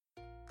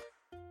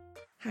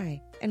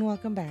Hi, and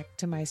welcome back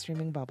to My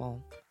Streaming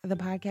Bubble, the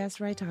podcast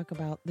where I talk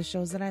about the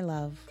shows that I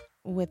love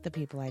with the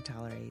people I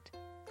tolerate.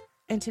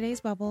 In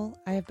today's bubble,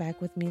 I have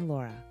back with me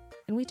Laura,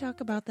 and we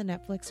talk about the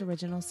Netflix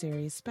original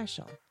series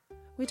Special.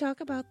 We talk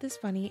about this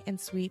funny and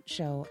sweet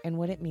show and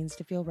what it means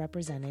to feel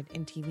represented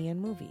in TV and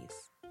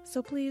movies.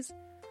 So please,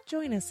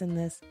 join us in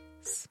this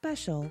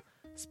special,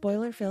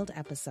 spoiler-filled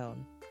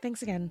episode.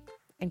 Thanks again,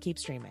 and keep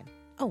streaming.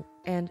 Oh,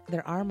 and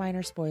there are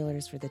minor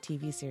spoilers for the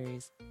TV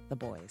series The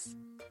Boys.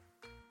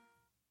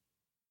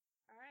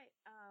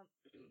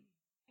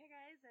 Hey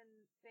guys, and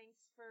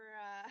thanks for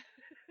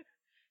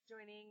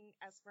joining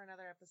us for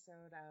another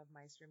episode of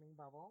My Streaming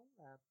Bubble,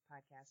 the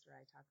podcast where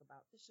I talk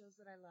about the shows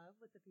that I love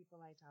with the people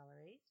I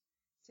tolerate.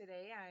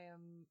 Today I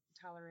am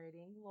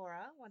tolerating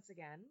Laura once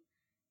again,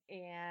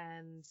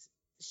 and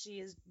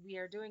we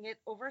are doing it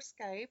over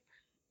Skype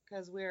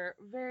because we're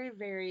very,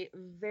 very,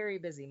 very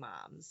busy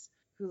moms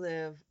who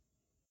live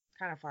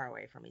kind of far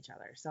away from each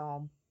other.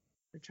 So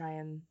we're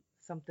trying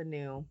something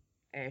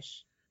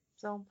new-ish.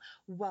 So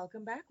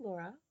welcome back,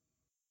 Laura.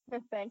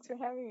 Thanks for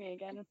having me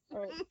again,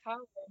 or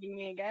tolerating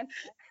me again.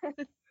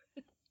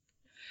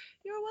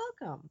 You're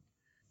welcome.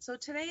 So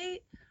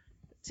today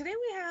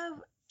we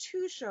have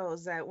two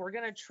shows that we're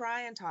going to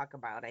try and talk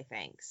about, I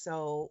think.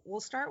 So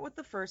we'll start with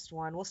the first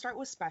one. We'll start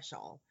with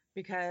Special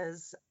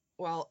because,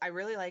 well, I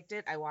really liked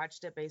it. I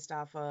watched it based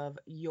off of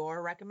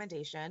your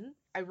recommendation.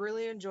 I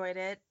really enjoyed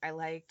it. I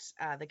liked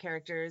the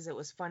characters. It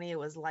was funny. It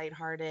was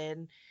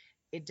lighthearted.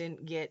 It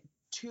didn't get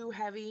too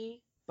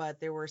heavy, but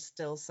there were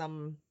still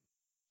some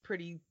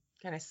pretty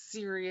kind of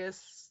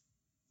serious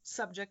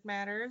subject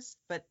matters,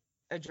 but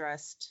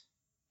addressed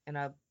in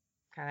a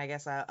kind of, I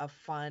guess, a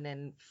fun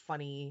and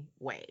funny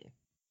way.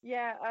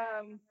 Yeah,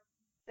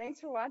 thanks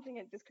for watching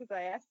it just because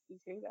I asked you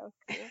to.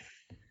 That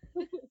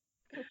was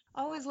cool.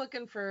 Always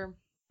looking for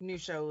new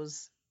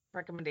shows,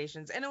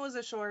 recommendations. And it was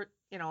a short,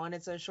 and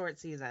it's a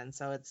short season.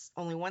 So it's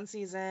only one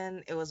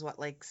season. It was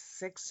like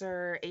 6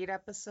 or 8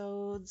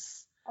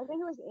 episodes? I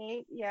think it was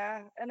 8,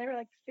 yeah. And they were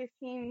like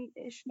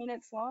 15-ish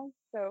minutes long.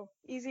 So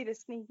easy to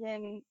sneak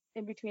in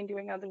between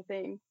doing other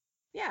things.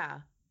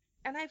 Yeah.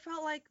 And I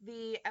felt like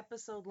the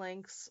episode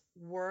lengths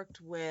worked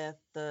with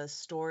the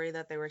story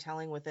that they were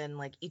telling within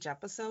like each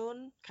episode,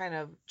 kind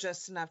of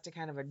just enough to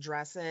kind of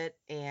address it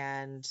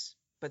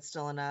but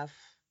still enough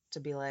to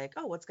be like,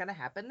 oh, what's going to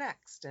happen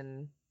next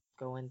and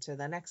go into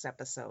the next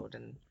episode.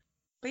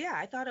 But yeah,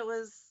 I thought it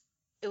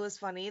was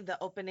funny. The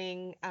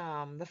opening,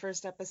 the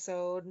first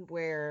episode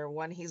where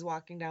he's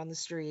walking down the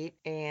street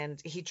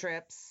and he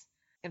trips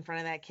in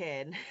front of that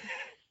kid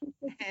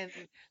and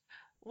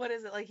what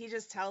is it? Like he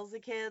just tells the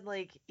kid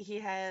like he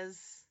has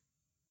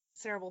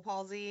cerebral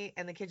palsy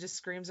and the kid just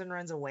screams and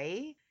runs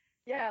away.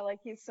 Yeah, like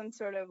he's some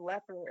sort of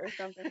leper or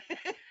something.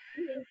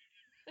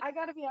 I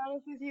gotta be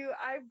honest with you,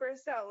 I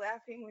burst out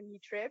laughing when he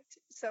tripped.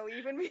 So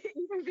even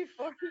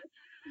before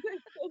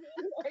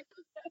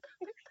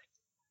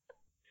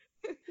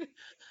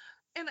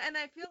And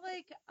I feel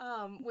like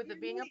with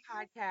it being a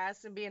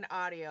podcast and being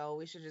audio,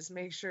 we should just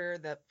make sure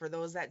that for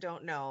those that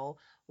don't know,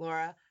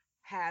 Laura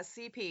has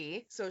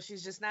CP, so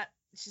she's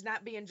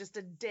not being just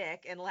a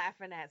dick and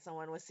laughing at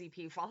someone with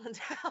CP falling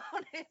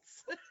down.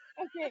 It's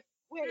okay.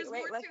 There's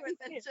more to it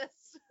than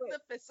just the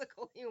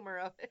physical humor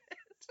of it.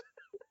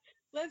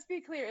 Let's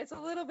be clear. It's a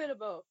little bit of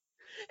both.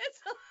 It's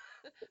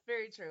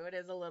very true. It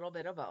is a little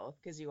bit of both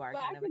because you are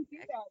kind of a dick. I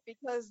can do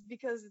that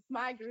because it's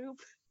my group.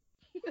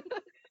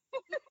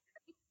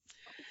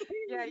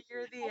 Yeah,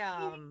 you're the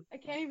I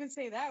can't even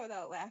say that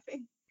without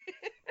laughing.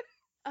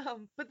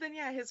 But then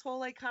yeah, his whole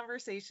like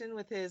conversation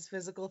with his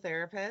physical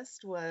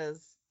therapist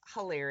was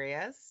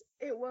hilarious.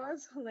 It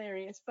was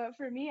hilarious, but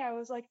for me, I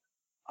was like,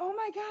 oh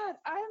my God,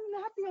 I'm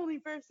not the only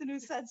person who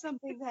said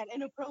something that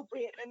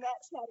inappropriate in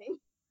that setting.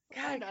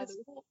 God,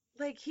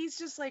 like he's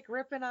just like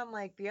ripping on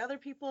like the other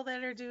people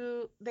that are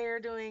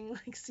doing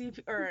like CP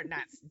or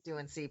not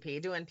doing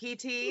CP, doing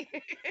PT.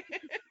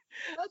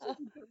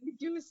 We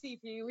do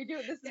CP. We do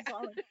this is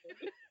voluntary.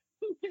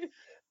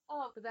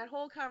 But that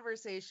whole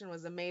conversation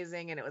was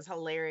amazing and it was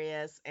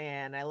hilarious.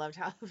 And I loved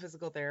how the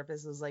physical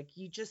therapist was like,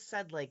 you just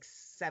said like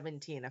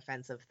 17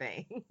 offensive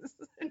things.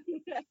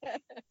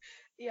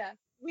 Yeah,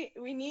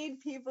 we need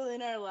people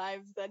in our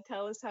lives that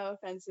tell us how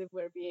offensive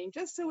we're being,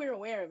 just so we're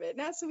aware of it.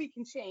 Not so we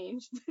can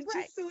change, but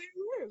right. Just so we're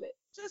aware of it.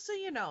 Just so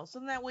you know.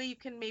 So that way you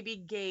can maybe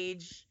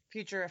gauge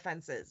future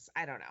offenses.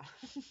 I don't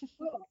know.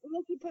 Well,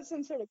 unless you put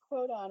some sort of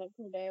quote on it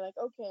per day, like,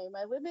 okay,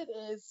 my limit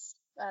is,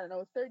 I don't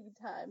know, 30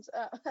 times.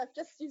 I've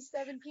just used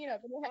 17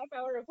 up in a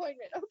half-hour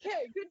appointment.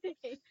 Okay, good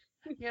day.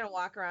 You're going to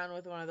walk around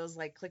with one of those,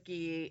 like,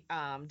 clicky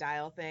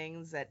dial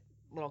things, that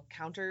little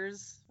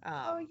counters.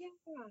 Oh,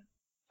 yeah.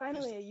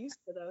 Finally, I used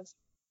for those.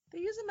 They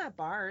use them at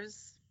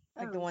bars.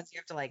 Like the ones you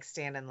have to, like,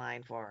 stand in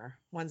line for.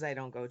 Ones I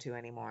don't go to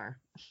anymore.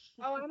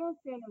 Oh, I don't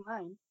stand in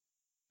line.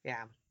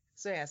 Yeah.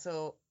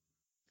 So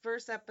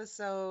first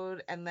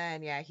episode, and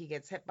then, yeah, he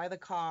gets hit by the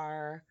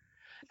car.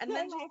 And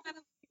then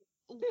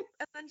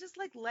just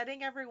like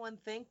letting everyone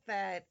think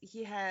that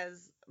he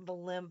has the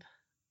limp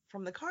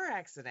from the car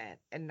accident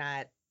and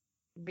not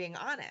being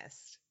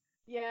honest.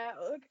 Yeah,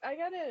 look, I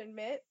gotta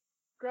admit,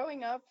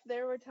 growing up,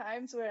 there were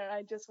times where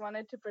I just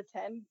wanted to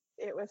pretend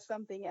it was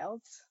something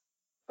else.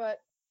 But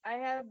I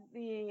had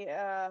the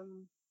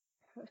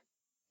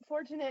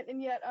fortunate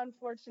and yet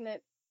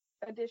unfortunate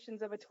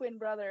additions of a twin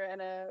brother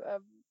and a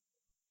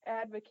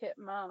advocate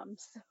mom,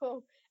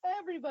 so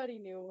everybody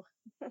knew.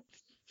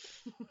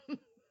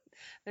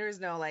 There was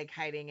no like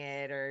hiding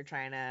it or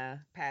trying to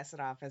pass it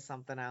off as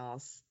something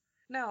else.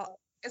 No,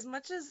 as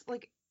much as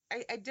like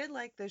I did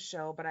like this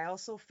show, but I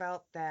also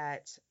felt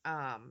that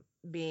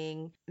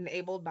being an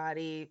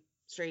able-bodied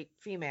straight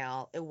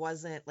female, it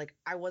wasn't like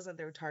I wasn't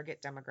their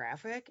target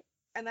demographic,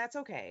 and that's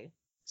okay.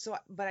 So,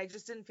 but I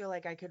just didn't feel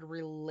like I could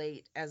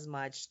relate as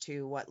much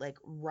to what like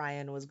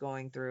Ryan was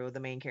going through, the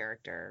main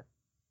character.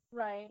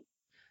 Right.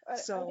 I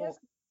guess So,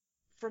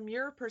 from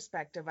your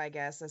perspective, I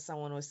guess, as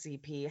someone with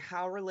CP,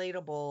 how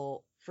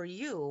relatable for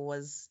you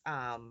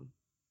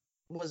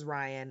was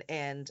Ryan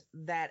and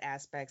that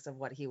aspects of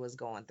what he was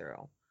going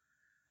through.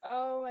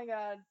 oh my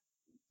god,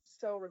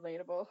 so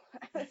relatable.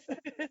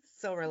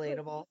 So Like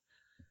relatable.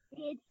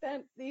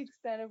 the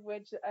extent of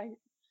which I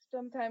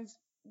sometimes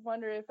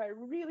wonder if I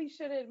really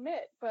should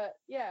admit, but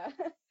yeah,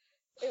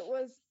 it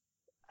was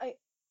I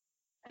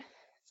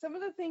some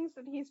of the things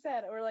that he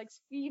said were like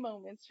ski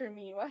moments for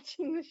me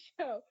watching the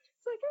show.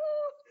 It's like,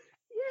 oh,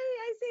 yay,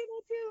 I say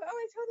that too. Oh,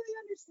 I totally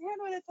understand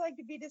what it's like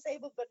to be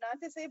disabled, but not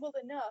disabled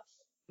enough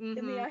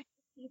in the Mm-hmm. eyes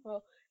of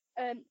people.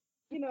 And,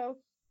 you know,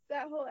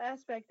 that whole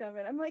aspect of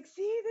it. I'm like,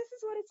 see, this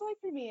is what it's like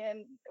for me.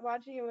 And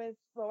watching it with,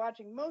 well,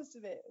 watching most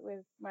of it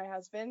with my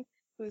husband,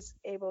 who's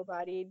able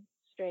bodied,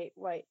 straight,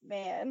 white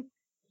man,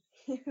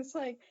 he's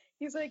like,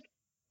 he's like,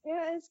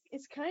 yeah,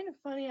 it's kind of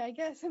funny, I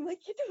guess. I'm like,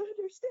 you don't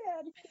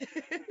understand.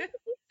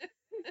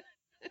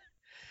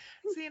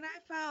 See, and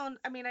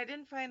I mean, I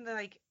didn't find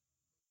like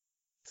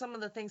some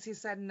of the things he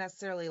said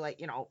necessarily like,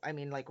 I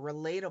mean, like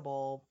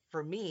relatable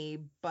for me,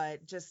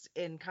 but just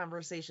in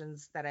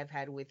conversations that I've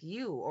had with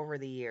you over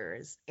the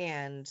years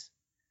and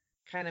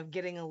kind of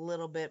getting a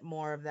little bit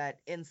more of that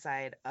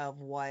insight of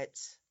what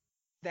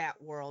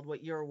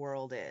your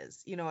world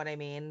is. You know what I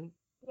mean?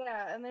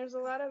 Yeah, and there's a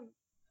lot of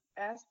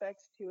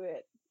aspects to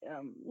it.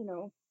 You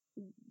know,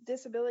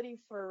 disability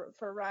for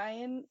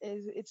Ryan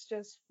is it's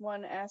just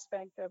one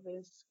aspect of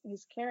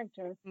his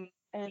character, Mm.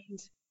 and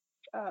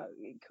uh,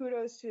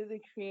 kudos to the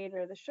creator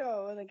of the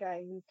show, the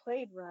guy who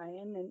played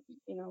Ryan,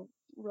 and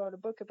wrote a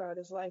book about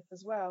his life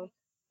as well.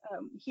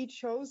 He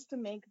chose to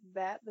make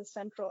that the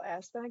central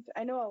aspect.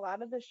 I know a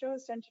lot of the show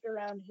is centered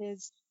around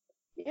his,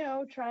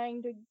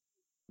 trying to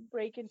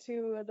break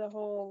into the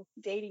whole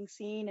dating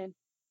scene and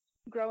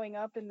growing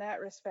up in that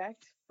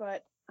respect,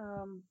 but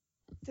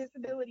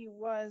disability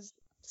was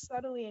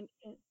subtly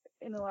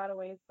in a lot of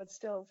ways, but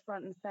still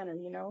front and center,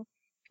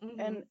 Mm-hmm.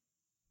 And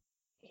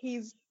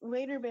he's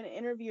later been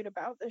interviewed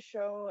about the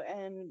show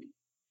and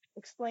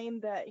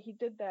explained that he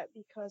did that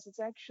because it's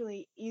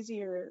actually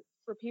easier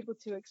for people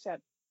to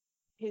accept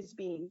his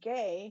being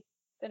gay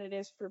than it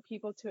is for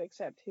people to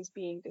accept his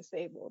being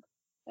disabled.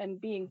 And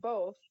being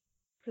both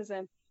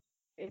presents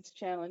its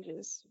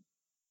challenges.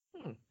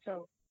 Hmm.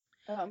 So,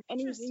 and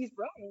Interesting. he's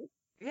right.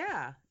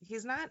 Yeah,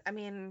 he's not. I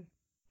mean,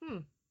 hmm.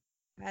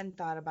 I hadn't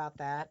thought about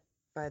that,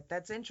 but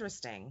that's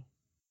interesting.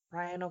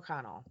 Ryan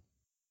O'Connell.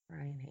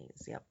 Ryan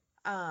Hayes. Yep.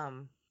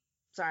 Um,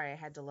 sorry, I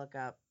had to look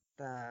up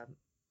the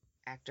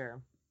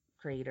actor,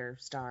 creator,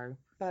 star.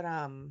 But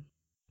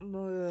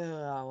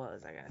what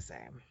was I gonna say?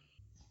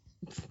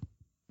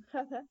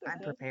 That's I'm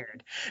okay.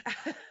 prepared.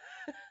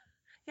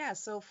 Yeah,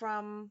 so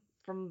from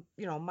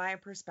my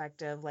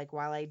perspective, like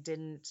while I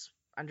didn't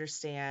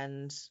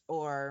understand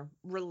or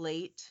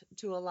relate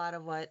to a lot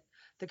of what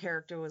the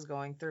character was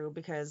going through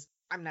because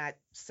I'm not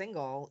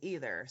single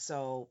either.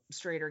 So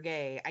straight or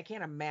gay, I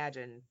can't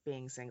imagine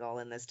being single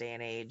in this day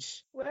and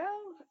age. Well,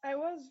 I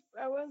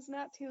was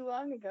not too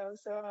long ago,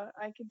 so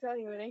I can tell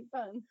you it ain't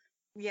fun.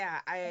 Yeah,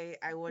 I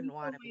In wouldn't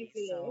want some to ways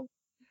be. it So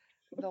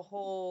is. the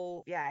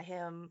whole, yeah,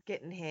 him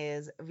getting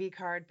his V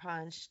card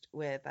punched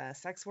with a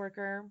sex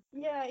worker.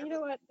 Yeah, you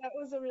know what? That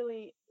was a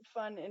really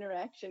fun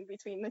interaction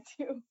between the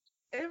two.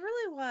 It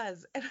really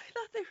was. And I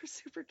thought they were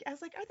super. I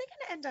was like, are they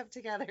going to end up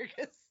together?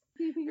 Because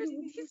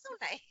he's so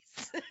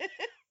nice.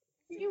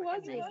 He Super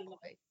was nice really nice,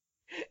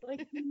 boy.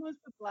 like the most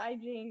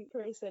obliging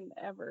person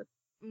ever.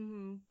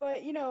 Mm-hmm. But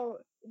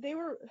they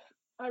were.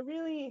 I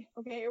really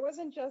okay. It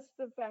wasn't just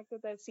the fact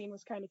that that scene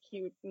was kind of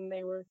cute and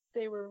they were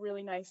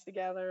really nice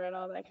together and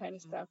all that kind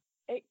of Mm-hmm. stuff.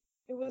 It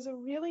it was a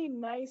really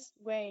nice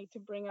way to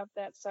bring up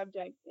that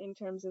subject in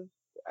terms of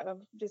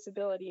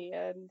disability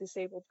and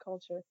disabled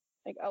culture.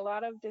 Like a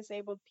lot of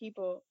disabled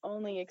people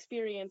only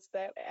experience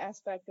that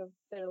aspect of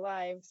their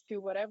lives to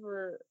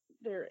whatever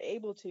they're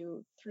able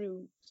to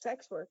through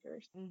sex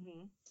workers.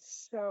 Mm-hmm.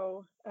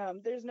 So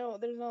there's no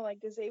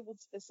like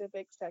disabled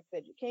specific sex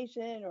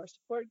education or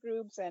support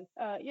groups, and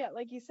yeah,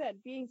 like you said,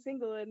 being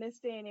single in this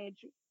day and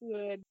age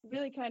would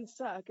really kind of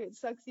suck. It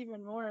sucks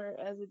even more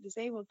as a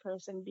disabled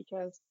person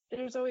because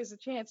there's always a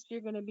chance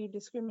you're going to be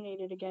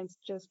discriminated against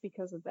just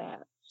because of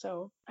that.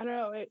 So I don't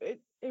know. It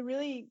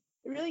really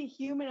it really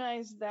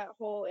humanized that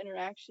whole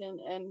interaction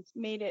and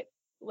made it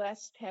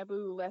less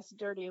taboo, less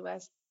dirty,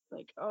 less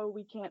like, oh,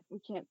 we can't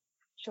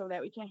show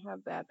that, we can't have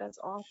that, that's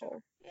Sure.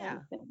 awful kind Yeah.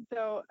 of thing.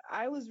 So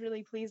I was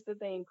really pleased that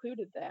they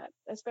included that,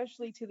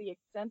 especially to the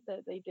extent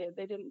that they did.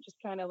 They didn't just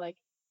kind of like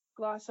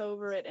gloss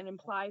over it and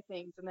imply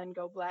things and then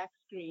go black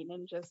screen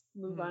and just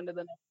move Mhm. on to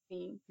the next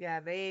scene. Yeah,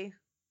 they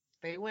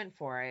went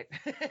for it.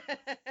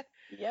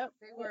 Yep.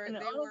 And They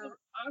all of its were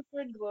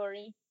awkward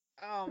glory.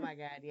 oh my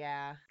God,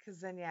 yeah. Cause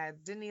then yeah,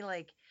 didn't he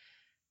like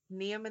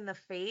knee him in the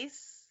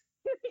face?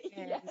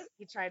 And Yes.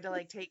 he tried to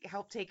like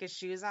take his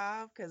shoes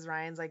off because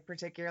Ryan's like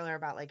particular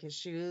about like his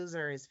shoes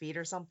or his feet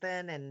or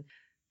something. And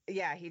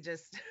yeah, he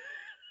just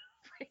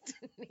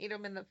didn't need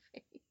him in the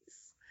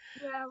face.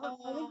 Yeah, but I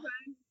think Oh,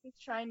 Ryan is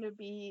trying to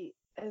be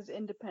as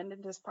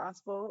independent as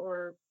possible,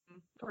 or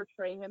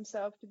portray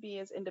himself to be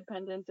as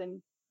independent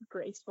and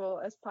graceful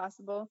as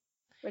possible,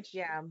 which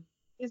yeah,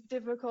 is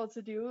difficult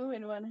to do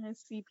when one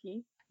has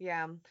CP.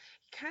 yeah. You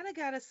kind of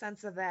got a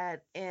sense of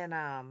that in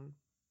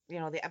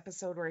the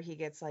episode where he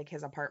gets like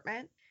his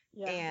apartment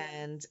Yeah.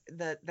 and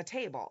the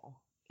table,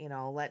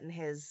 letting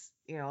his,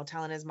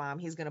 telling his mom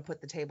he's gonna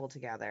put the table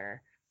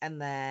together. And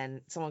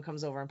then someone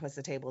comes over and puts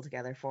the table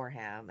together for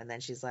him. And then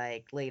she's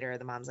like, later,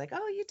 the mom's like,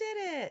 "Oh, you did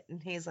it."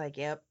 And he's like,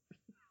 "Yep."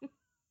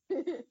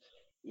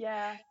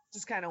 Yeah.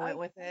 Just kind of I went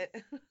with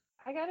it.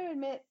 I gotta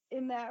admit,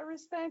 in that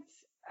respect,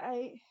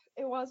 I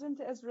it wasn't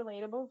as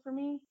relatable for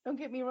me. Don't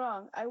get me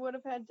wrong, I would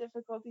have had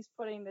difficulties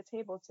putting the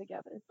table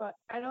together, but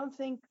I don't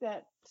think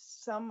that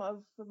some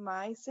of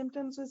my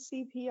symptoms with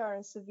CP are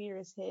as severe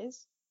as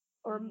his.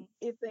 Or Mhm.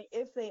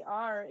 if they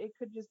are, it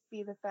could just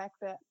be the fact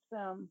that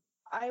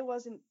I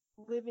wasn't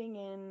living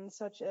in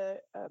such a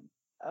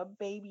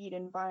babied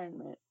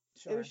environment.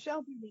 It was Sure.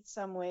 sheltered in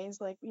some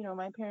ways, like,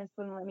 my parents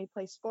wouldn't let me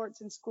play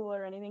sports in school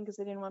or anything because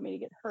they didn't want me to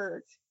get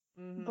hurt.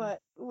 Hmm. But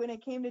when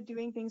it came to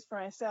doing things for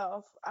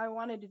myself, I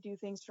wanted to do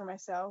things for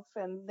myself,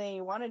 and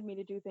they wanted me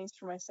to do things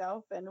for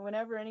myself. And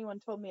whenever anyone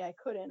told me I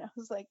couldn't, I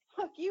was like,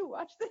 fuck you,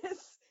 watch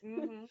this.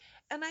 Hmm.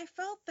 And I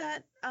felt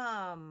that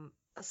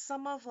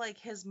some of like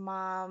his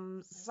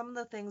mom, some of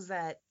the things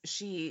that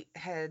she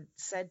had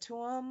said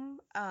to him,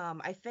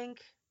 I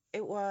think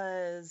it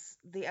was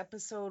the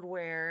episode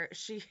where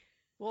she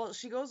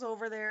goes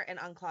over there and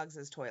unclogs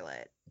his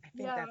toilet. I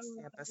think Yeah, I that's the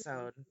remember that.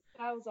 episode.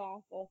 That was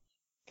awful.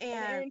 And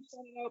And Aaron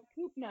shouted out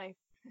poop knife.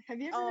 Have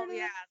you ever oh heard of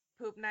yeah,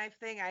 that? poop knife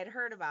thing. I'd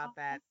heard about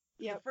that.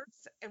 The Yep.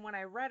 first and when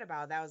I read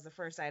about it, that was the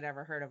first I'd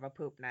ever heard of a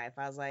poop knife.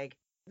 I was like,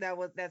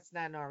 that's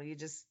not normal.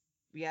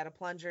 You had a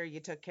plunger, you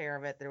took care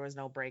of it. There was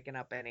no breaking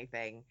up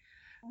anything.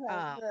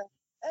 Um,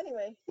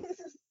 Anyway.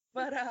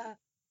 but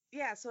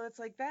yeah, so it's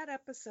like that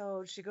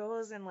episode, she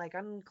goes and like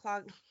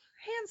unclog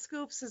hand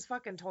scoops his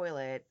fucking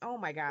toilet. Oh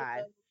my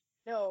God.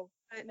 No,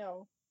 But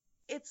no.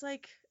 it's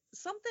like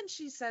something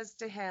she says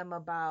to him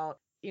about,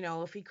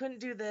 if he couldn't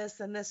do this,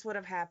 then this would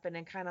have happened,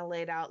 and kind of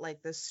laid out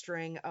like this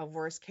string of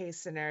worst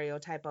case scenario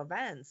type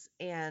events.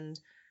 And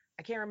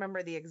I can't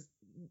remember the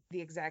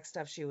exact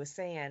stuff she was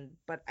saying,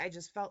 but I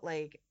just felt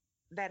like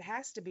that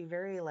has to be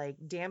very like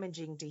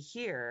damaging to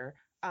hear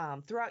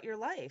throughout your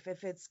life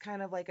if it's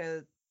kind of like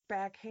a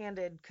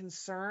backhanded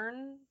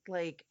concern,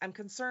 like I'm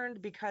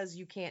concerned because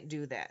you can't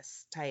do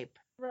this type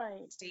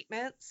Right.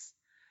 statements,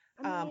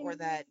 I or mean,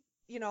 that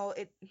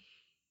it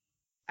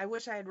I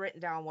wish I had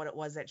written down what it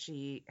was that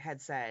she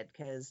had said,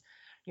 because,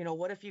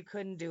 what if you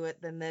couldn't do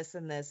it, then this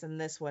and this and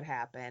this would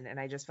happen. And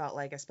I just felt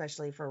like,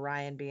 especially for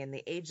Ryan being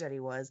the age that he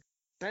was,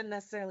 doesn't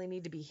necessarily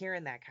need to be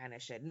hearing that kind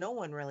of shit. No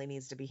one really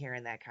needs to be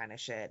hearing that kind of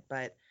shit.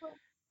 But well,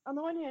 on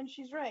the one hand,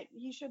 she's right.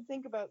 He should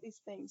think about these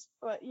things.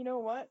 But you know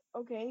what?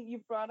 Okay,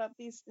 you've brought up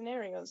these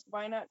scenarios.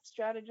 Why not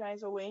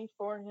strategize a way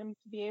for him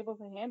to be able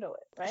to handle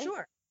it, right?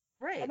 sure,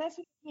 And right. that's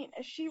what I mean.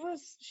 She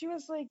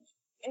was like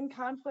in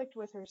conflict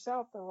with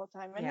herself the whole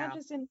time, and not Yeah.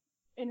 just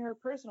in her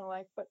personal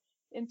life, but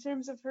in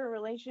terms of her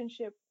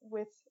relationship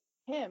with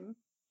him.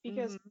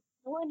 Because Hmm.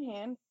 on one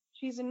hand,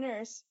 she's a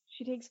nurse.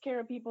 She takes care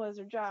of people as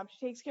her job.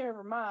 She takes care of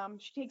her mom.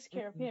 She takes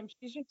care of Hmm. him.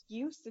 She's just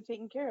used to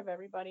taking care of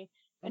everybody,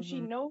 and she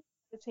Hmm. knows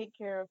to take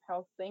care of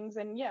health things.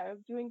 And yeah,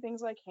 doing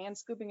things like hand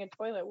scooping a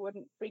toilet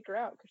wouldn't freak her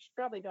out because she's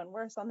probably done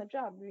worse on the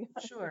job, to be honest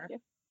with Sure.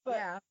 you. But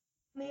Yeah.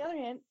 on the other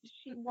hand,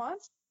 she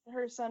wants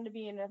her son to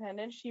be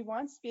independent. She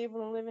wants to be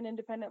able to live an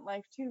independent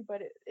life too,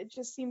 but it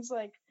just seems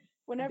like Being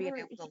whenever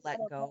able he to had let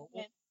a go.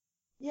 moment,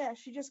 yeah,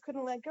 she just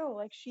couldn't let go.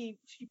 Like she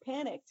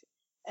panicked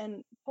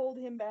and pulled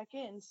him back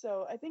in.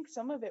 So I think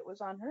some of it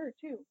was on her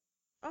too.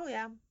 Oh,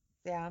 yeah.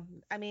 Yeah.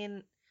 I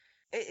mean,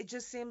 it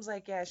just seems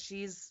like, yeah,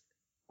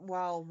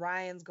 while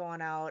Ryan's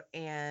going out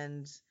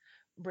and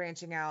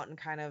branching out and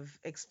kind of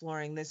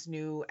exploring this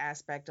new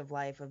aspect of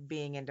life of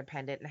being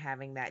independent and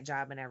having that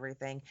job and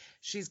everything,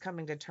 she's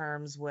coming to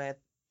terms with,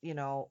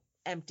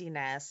 empty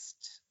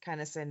nest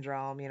kind of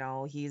syndrome.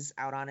 He's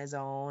out on his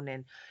own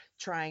and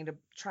trying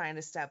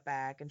to step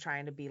back and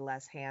trying to be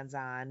less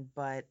hands-on.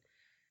 But,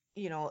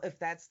 if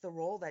that's the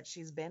role that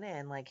she's been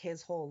in like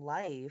his whole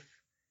life,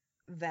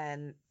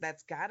 then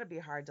that's got to be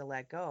hard to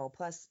let go.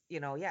 Plus,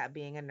 yeah,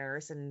 being a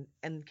nurse and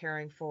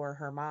caring for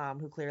her mom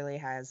who clearly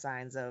has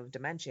signs of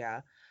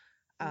dementia,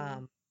 Mm.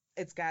 um,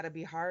 it's got to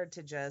be hard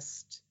to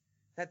just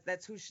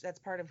that's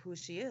part of who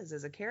she is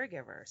as a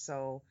caregiver.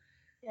 So,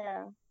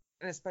 Yeah.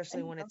 and especially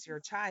And when it's your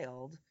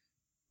child,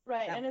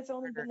 right, that and much it's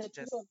only harder been the to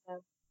two just. of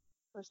them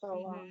for so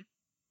long. Mhm.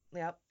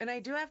 Yep. And I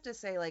do have to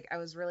say, like, I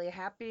was really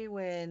happy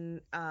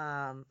when,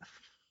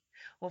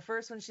 well,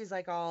 first when she's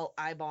like all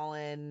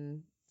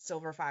eyeballing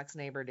Silver Fox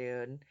neighbor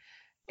dude,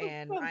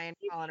 and Ryan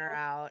calling her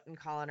out and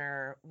calling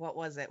her, what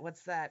was it?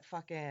 What's that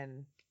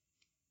fucking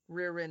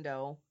rear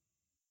window?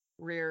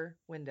 Rear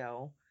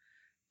window.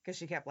 Because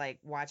she kept like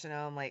watching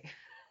him, like,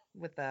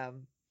 with the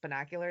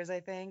binoculars, I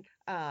think.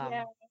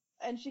 Yeah,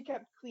 and she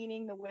kept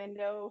cleaning the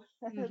window.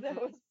 That Mhm.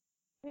 was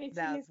makes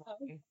me That's so.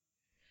 funny.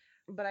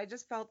 But I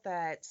just felt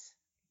that,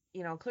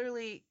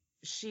 clearly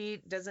she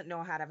doesn't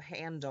know how to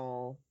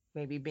handle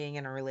maybe being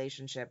in a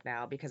relationship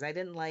now, because I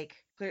didn't like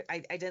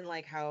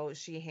how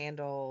she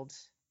handled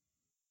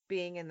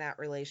being in that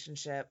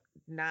relationship,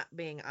 not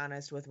being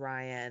honest with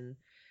Ryan,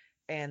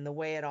 and the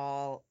way it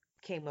all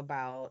came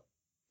about,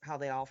 how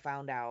they all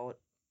found out,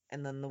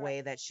 and then the Right.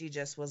 way that she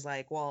just was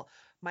like, well,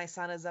 my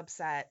son is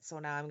upset, so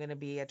now I'm going to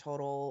be a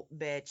total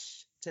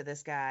bitch to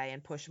this guy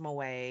and push him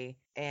away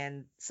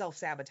and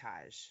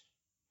self-sabotage.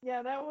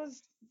 Yeah, that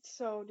was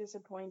so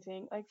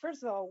disappointing. Like,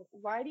 first of all,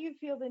 why do you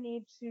feel the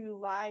need to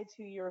lie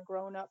to your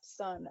grown-up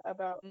son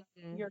about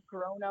Mhm. your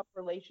grown-up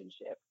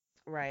relationship?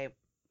 Right.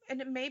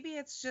 And maybe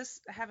it's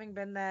just having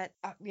been that,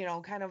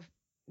 kind of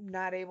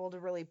not able to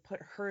really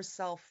put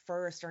herself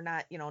first, or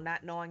not,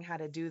 not knowing how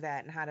to do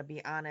that and how to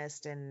be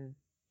honest and,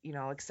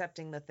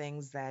 accepting the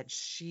things that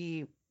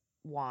she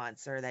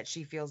wants or that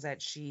she feels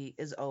that she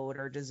is owed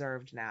or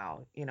deserved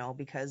now,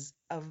 because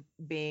of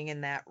being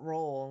in that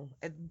role.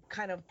 It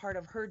kind of part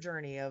of her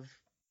journey of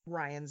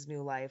Ryan's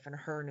new life and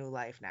her new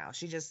life now.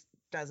 She just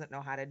doesn't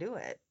know how to do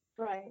it.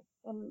 Right.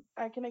 And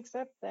I can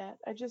accept that.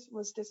 I just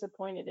was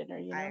disappointed in her,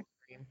 you I know?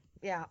 agree.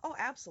 Yeah. Oh,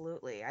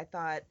 absolutely. I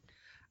thought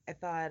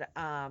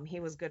he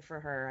was good for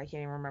her. I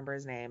can't even remember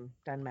his name.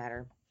 Doesn't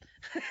matter.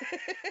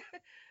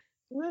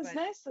 It was But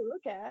nice to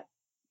look at.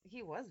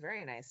 he was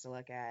very nice to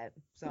look at.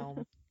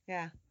 So,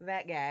 yeah,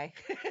 that guy.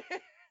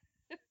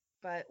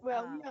 But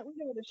Well, we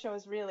know the show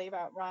is really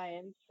about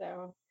Ryan,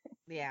 so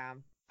yeah.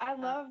 I Uh,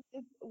 love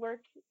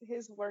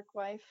his work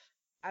wife.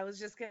 I was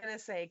just gonna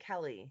say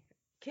Kelly.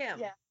 Kim.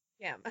 Yeah,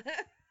 Kim.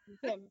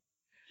 him.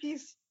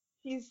 She's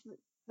she's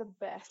the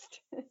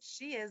best.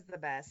 She is the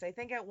best. I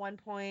think at one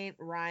point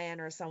Ryan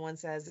or someone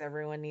says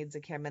everyone needs a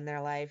Kim in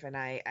their life, and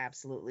I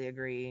absolutely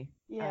agree.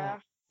 Uh, Yeah.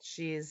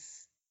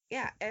 she's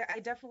yeah, I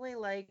definitely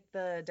like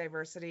the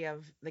diversity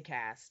of the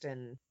cast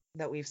and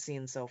that we've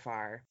seen so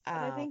far. And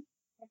I think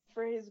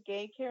for his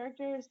gay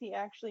characters, he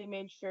actually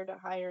made sure to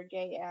hire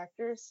gay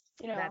actors.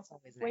 That's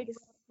always Way to nice.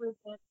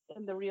 represent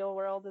in the real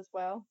world as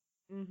well.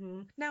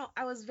 Now,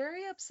 I was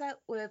very upset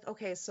with,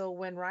 okay, so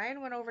when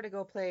Ryan went over to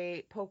go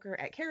play poker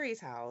at Carrie's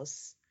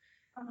house,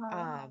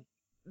 Uh-huh.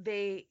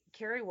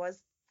 Carrie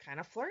was kind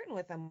of flirting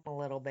with him a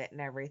little bit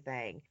and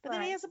everything. But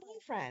then he Right. has a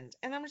boyfriend.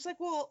 And I'm just like,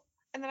 well,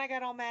 and then I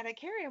got all mad at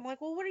Carrie. I'm like,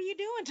 well, what are you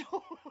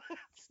doing?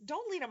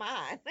 Don't lead him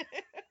on.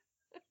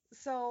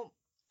 So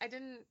I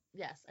did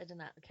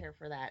not care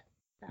for that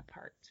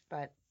part.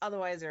 But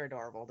otherwise, they're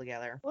adorable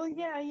together. Well,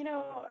 yeah,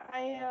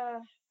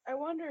 I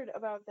wondered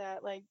about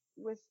that, like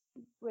with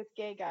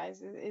gay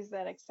guys, is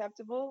that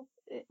acceptable,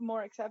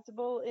 more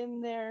acceptable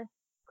in their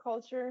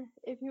culture,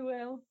 if you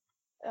will?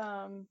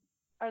 Um,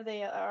 are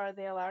they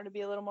allowed to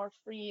be a little more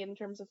free in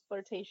terms of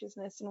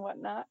flirtatiousness and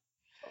whatnot,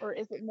 or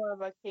is it more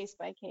of a case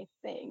by case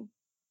thing?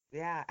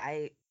 Yeah,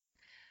 I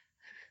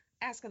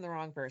asking the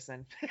wrong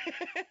person.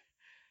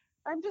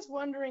 I'm just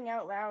wondering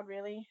out loud,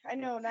 really. I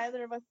know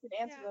neither of us could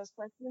answer Yeah, those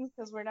questions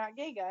because we're not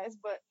gay guys,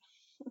 but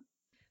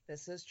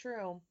this is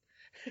true.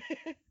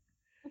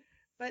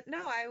 But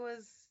no,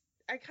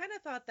 I kind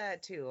of thought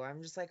that too.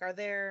 I'm just like, are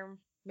there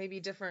maybe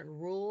different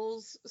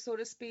rules, so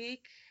to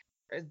speak,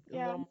 or a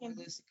yeah, I little more mean,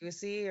 loosey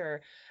goosey,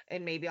 or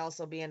and maybe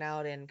also being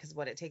out in because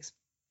what it takes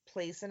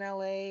place in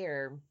LA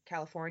or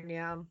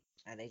California,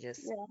 are they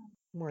just yeah.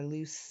 more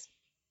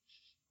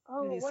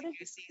Oh, loosey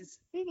goosies?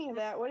 speaking of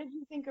that, what did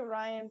you think of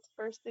Ryan's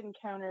first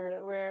encounter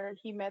where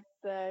he met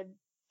the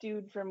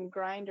dude from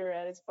Grinder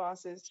at his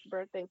boss's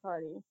birthday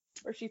party,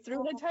 where she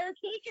threw an Oh, entire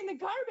cake in the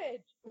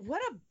garbage?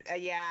 what a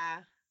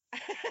yeah.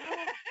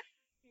 Oh,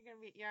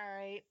 You're all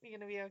right. You're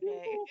gonna be he was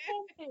okay.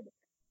 so offended.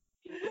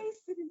 She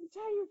wasted an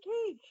entire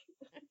cake.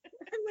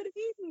 I would have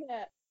eaten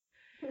that.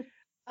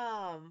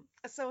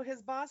 So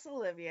his boss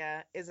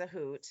Olivia is a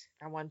hoot.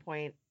 At one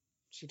point,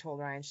 she told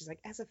Ryan, she's like,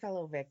 as a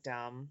fellow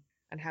victim,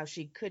 and how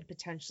she could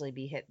potentially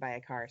be hit by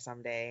a car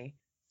someday.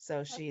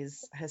 So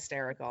she's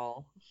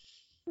hysterical.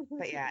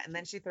 But yeah, and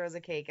then she throws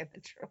a cake in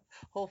the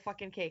whole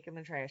fucking cake in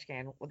the trash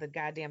can with a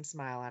goddamn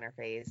smile on her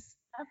face.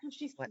 After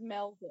she What?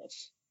 smelled it.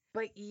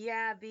 But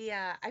yeah, the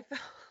I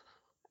felt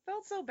I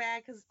felt so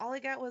bad because all I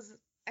got was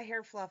a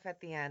hair fluff at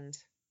the end.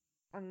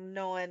 And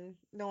no one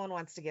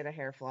wants to get a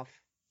hair fluff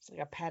It's like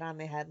a pat on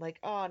the head, like,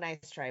 oh,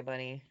 nice try,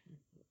 bunny.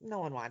 No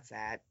one wants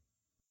that.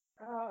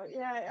 Oh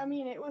yeah, I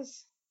mean it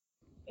was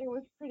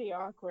pretty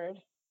awkward.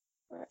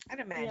 But I'd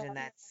yeah. imagine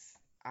that's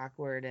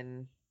awkward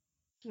and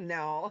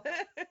no.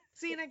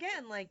 See, and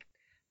again, like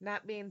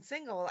not being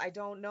single, I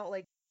don't know,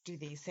 like, do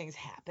these things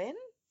happen?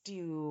 Do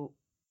you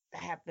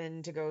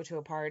happen to go to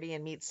a party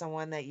and meet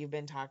someone that you've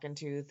been talking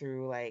to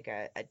through like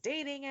a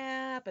dating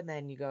app and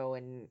then you go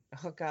and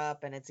hook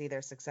up and it's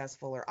either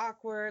successful or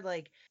awkward?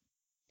 Like,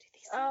 do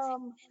these things Um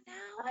happen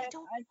now? I I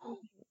don't I can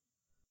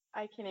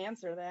I can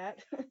answer that.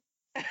 know.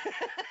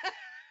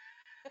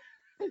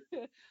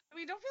 I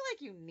mean, don't feel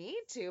like you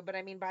need to, but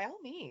I mean, by all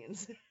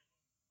means.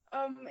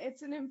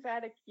 It's an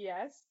emphatic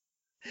yes,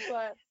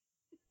 but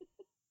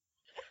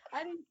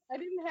I didn't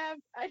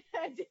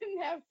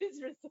have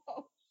his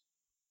result.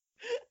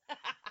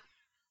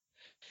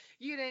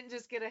 You didn't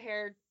just get a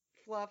hair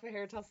fluff, a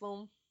hair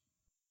tussle.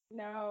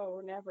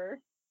 No,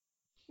 never.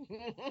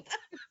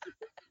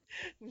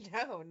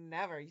 No,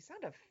 never. You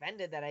sound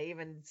offended that I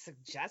even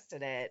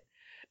suggested it.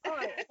 Oh,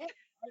 I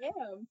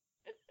am.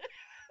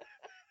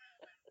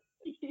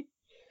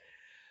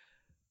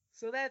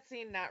 So that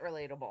seemed not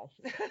relatable.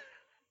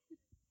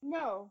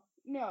 No,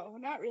 no,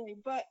 not really.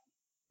 But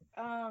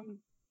um,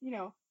 you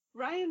know,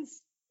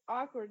 Ryan's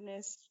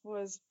awkwardness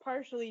was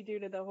partially due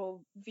to the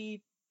whole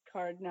V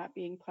card not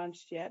being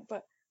punched yet,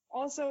 but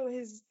also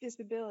his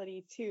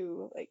disability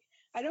too. Like,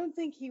 I don't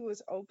think he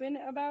was open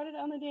about it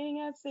on the dating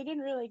apps. They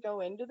didn't really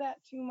go into that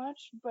too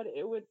much, but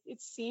it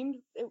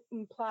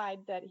implied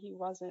that he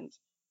wasn't.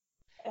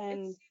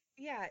 And It's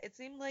yeah, it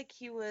seemed like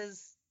he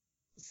was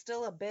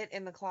still a bit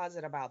in the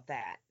closet about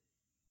that,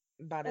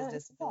 about his yeah,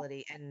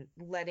 disability and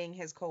letting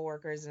his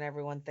coworkers and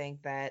everyone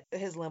think that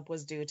his limp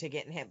was due to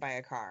getting hit by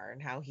a car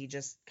and how he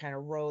just kind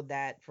of rode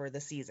that for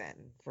the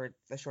season, for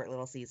the short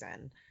little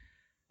season.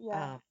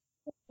 yeah, Um,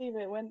 believe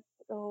it went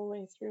the whole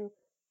way through.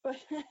 But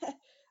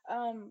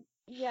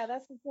yeah,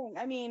 that's the thing.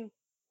 I mean,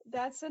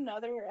 that's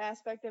another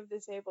aspect of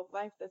disabled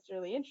life that's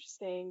really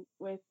interesting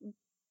with,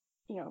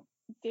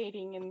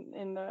 dating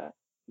in the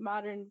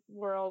modern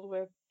world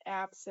with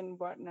apps and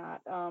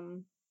whatnot.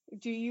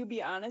 Do you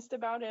be honest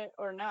about it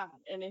or not?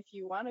 And if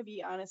you want to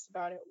be honest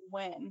about it,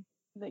 when?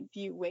 Like,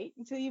 do you wait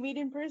until you meet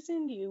in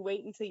person? Do you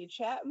wait until you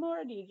chat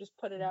more? Do you just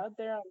put it out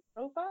there on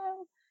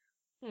profile?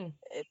 hmm,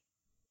 It,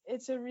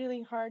 it's a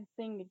really hard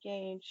thing to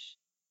gauge.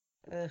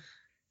 ugh,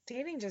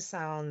 dating just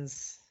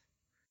sounds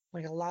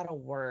like a lot of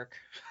work.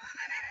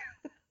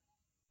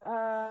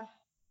 Uh,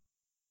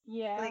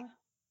 yeah.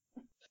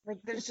 Like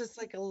there's just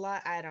like a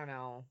lot, I don't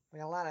know,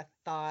 like a lot of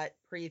thought,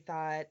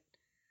 pre-thought,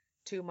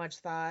 too much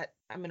thought.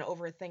 I'm an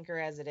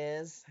overthinker as it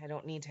is. I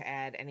don't need to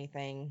add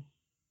anything,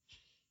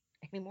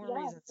 any more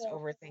Yeah. reasons to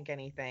overthink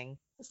anything.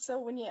 So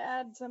when you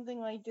add something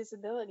like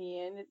disability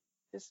in, it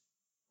just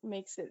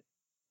makes it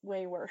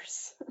way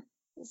worse.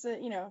 So,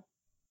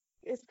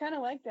 it's kind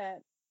of like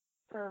that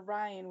for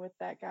Ryan with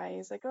that guy.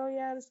 He's like, oh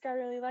yeah, this guy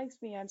really likes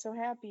me. I'm so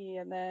happy.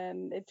 And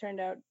then it turned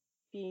out to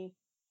be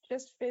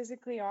just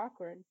physically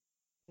awkward.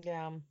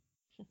 Yeah.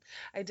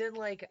 I did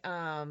like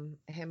him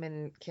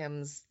and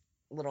Kim's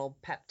little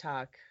pep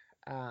talk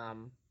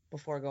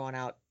before going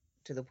out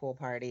to the pool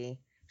party,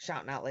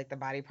 shouting out like the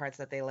body parts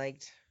that they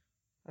liked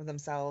of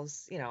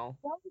themselves, That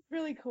was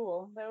really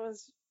cool. That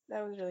was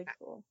really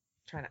cool.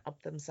 trying to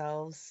up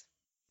themselves.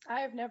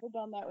 I have never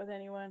done that with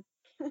anyone,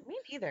 Me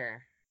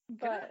neither. Good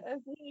but on.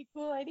 it's a really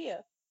cool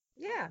idea.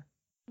 Yeah.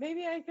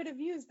 Maybe I could have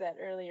used that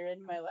earlier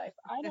in my life.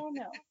 I don't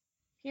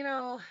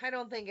know. I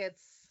don't think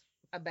it's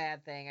a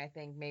bad thing. I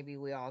think maybe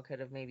we all could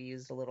have maybe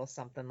used a little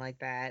something like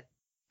that.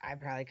 I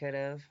probably could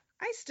have.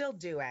 I still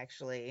do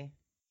actually.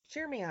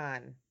 Cheer me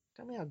on.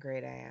 Tell me how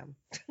great I am.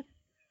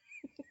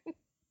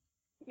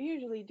 We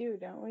usually do,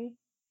 don't we?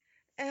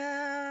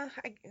 I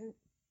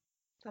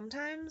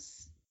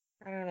sometimes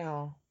I don't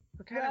know.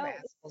 We're kind of Well,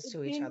 assholes it's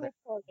to each being other.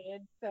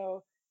 recorded,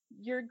 so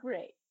you're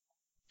great,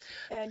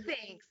 and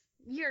Thanks.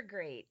 You're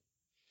great.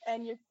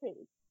 and you're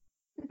pretty.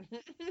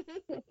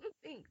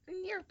 Thanks.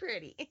 And you're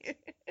pretty.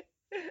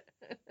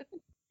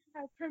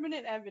 Have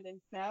permanent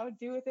evidence now.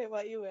 Do with it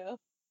what you will.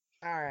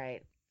 All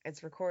right.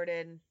 It's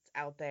recorded. It's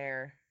out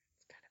there.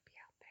 It's gonna be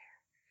out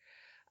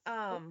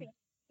there. Okay,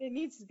 it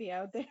needs to be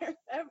out there.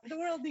 The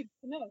world needs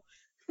to know.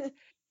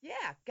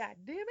 Yeah, god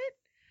damn it.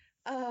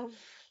 Um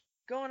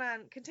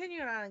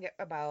continuing on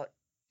about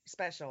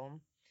special.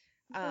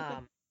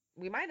 Um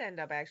we might end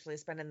up actually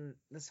spending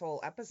this whole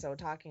episode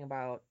talking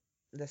about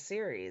the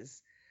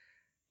series.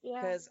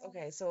 Yeah, Because,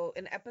 okay, so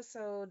in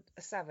episode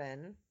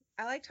 7,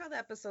 I liked how the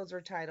episodes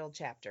were titled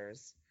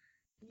chapters.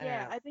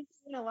 yeah. Uh, I think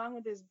it's went along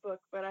with his book,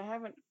 but I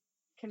haven't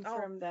oh,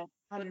 confirmed that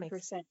would make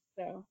 100%.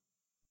 So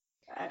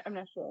I'm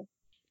not sure.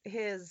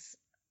 his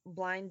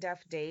blind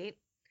deaf date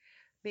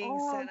being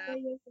Oh set yeah, up,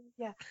 yeah,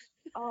 yeah.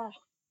 Oh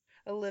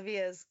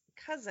Olivia's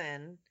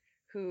cousin,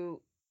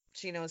 who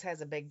she knows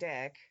has a big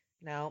dick.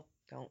 No,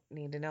 don't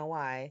need to know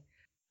why.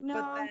 But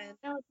no, then,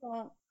 no,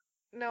 don't,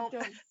 no,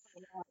 don't.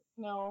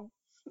 No.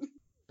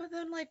 but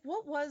then, like,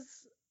 what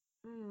was,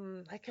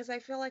 because I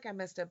feel like I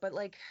missed it, but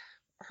like,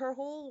 her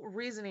whole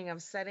reasoning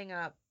of setting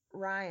up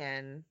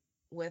Ryan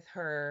with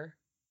her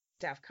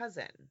deaf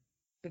cousin.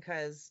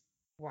 Because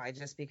why?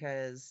 Just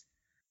because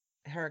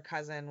her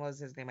cousin was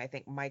his name, I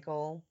think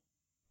Michael.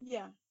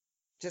 Yeah.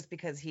 Just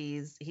because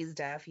he's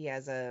deaf, he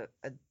has a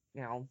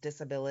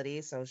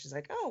disability. So she's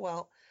like, oh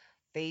well,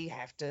 they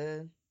have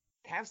to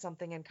have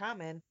something in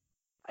common.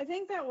 I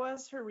think that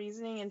was her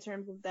reasoning in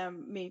terms of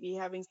them maybe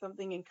having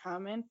something in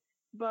common.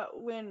 But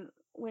when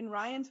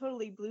Ryan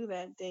totally blew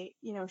that date,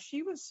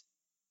 she was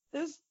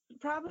there's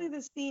probably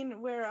the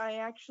scene where I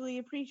actually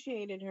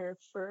appreciated her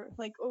for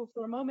like, oh,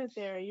 for a moment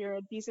there, you're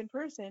a decent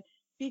person.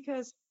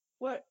 Because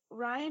what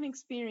Ryan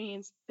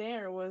experienced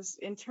there was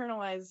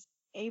internalized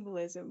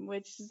ableism,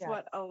 which is Yeah.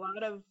 what a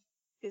lot of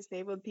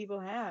disabled people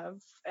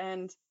have.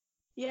 And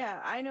yeah,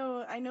 I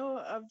know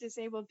of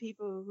disabled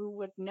people who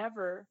would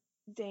never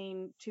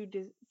deign to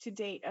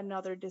date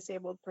another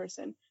disabled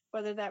person,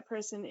 whether that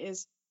person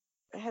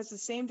has the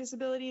same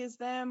disability as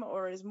them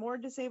or is more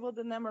disabled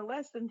than them or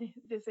less than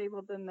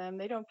disabled than them.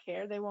 They don't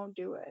care. They won't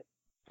do it.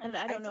 And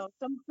I I don't know.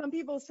 Some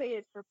people say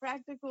it's for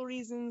practical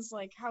reasons,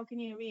 like how can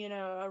you be in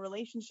a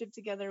relationship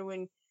together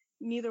when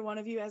neither one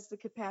of you has the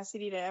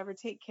capacity to ever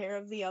take care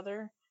of the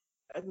other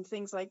and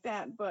things like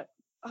that. But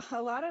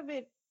a lot of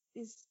it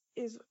is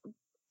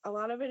a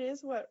lot of it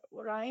is what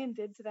Ryan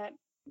did to that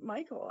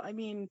Michael. I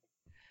mean,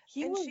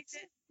 he and was she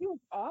did. he was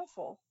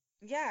awful.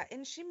 Yeah,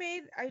 and she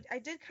made I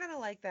did kind of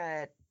like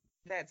that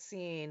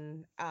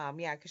scene.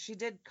 Yeah, because she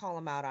did call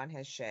him out on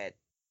his shit,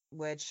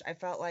 which I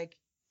felt like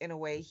in a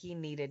way he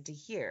needed to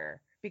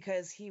hear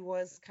because he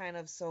was kind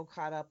of so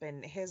caught up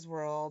in his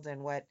world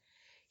and what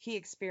he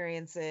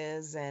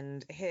experiences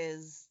and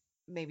his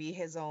maybe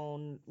his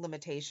own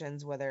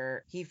limitations,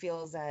 whether he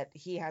feels that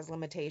he has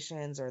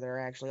limitations or there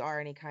actually are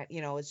any kind,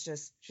 it's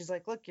just she's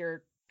like, look,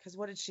 you're because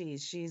what did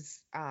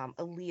she's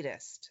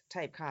elitist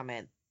type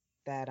comment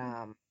that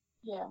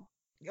Yeah.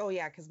 oh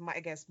yeah, because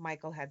I guess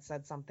Michael had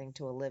said something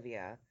to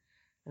Olivia,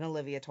 and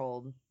Olivia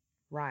told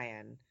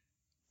Ryan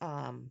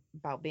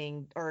about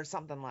being or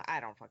something like I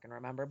don't fucking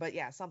remember, but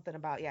yeah, something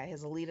about yeah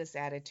his elitist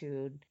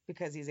attitude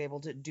because he's able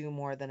to do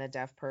more than a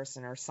deaf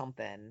person or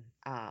something.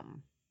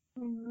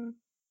 Mm-hmm.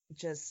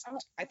 Just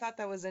I thought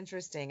that was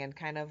interesting and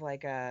kind of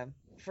like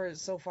for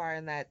so far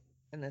in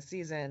the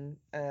season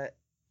a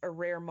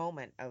rare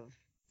moment of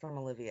from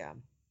Olivia.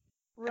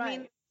 I mean,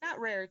 Right. not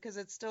rare because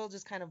it's still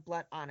just kind of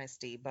blunt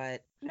honesty,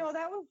 but No,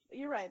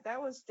 you're right.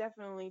 That was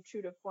definitely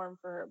true to form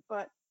for her.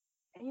 But,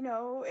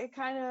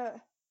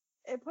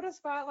 it put a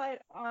spotlight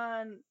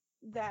on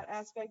that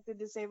aspect of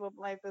disabled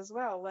life as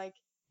well. Like,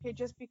 hey,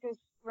 just because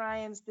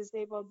Ryan's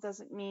disabled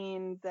doesn't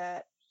mean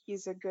that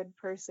he's a good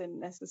person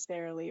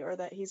necessarily or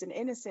that he's an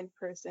innocent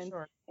person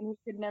sure. and he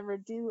could never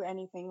do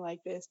anything like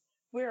this.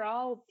 We're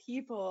all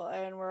people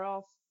and we're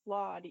all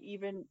flawed,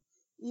 even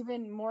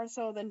more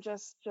so than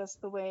just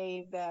the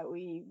way that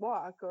we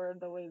walk or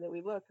the way that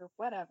we look or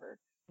whatever.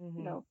 You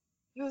Hmm. know,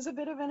 he was a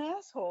bit of an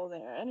asshole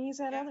there, and he's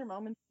had Yeah, other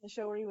moments in the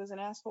show where he was an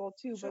asshole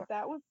too. But sure.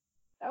 that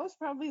was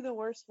probably the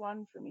worst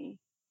one for me.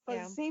 But at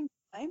Yeah. the same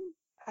time,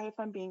 if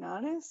I'm being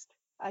honest,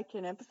 I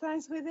can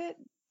empathize with it.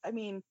 I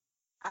mean,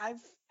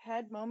 I've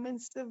had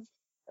moments of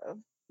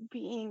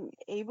being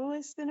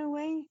ableist in a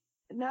way,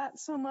 not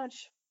so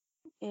much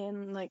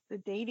in like the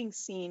dating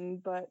scene,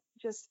 but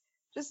just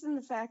in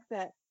the fact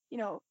that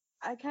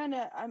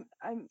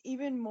I'm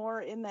even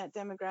more in that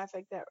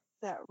demographic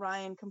that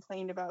Ryan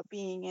complained about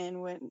being in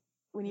when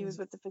he Mhm. was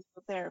with the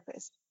physical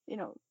therapist.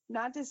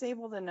 Not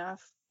disabled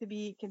enough to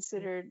be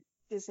considered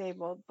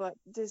disabled, but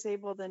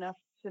disabled enough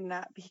to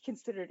not be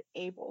considered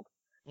able.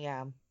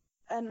 Yeah.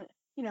 And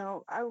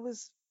I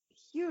was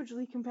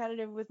hugely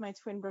competitive with my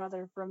twin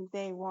brother from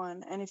day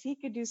one, and if he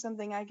could do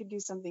something, I could do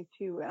something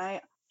too. And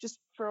I just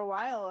for a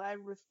while I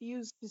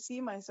refused to see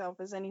myself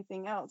as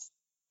anything else.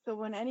 So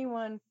when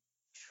anyone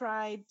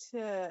tried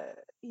to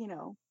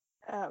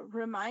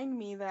remind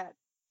me that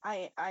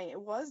I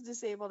was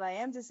disabled, I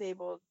am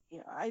disabled,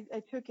 I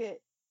took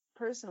it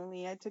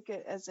personally. I took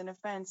it as an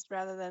offense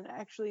rather than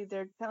actually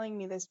they're telling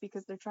me this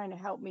because they're trying to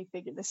help me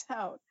figure this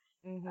out.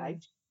 I Hmm.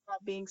 just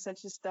not being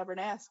such a stubborn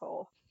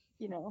asshole,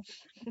 you know.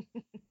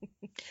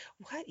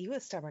 What? You a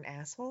stubborn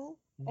asshole?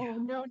 No. Oh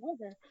no,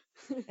 never.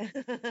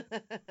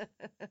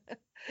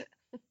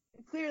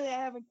 Clearly, I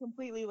haven't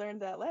completely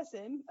learned that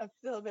lesson. I'm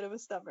still a bit of a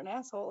stubborn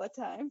asshole at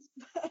times,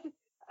 but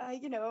I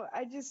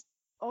just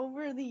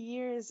over the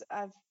years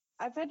I've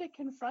had to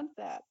confront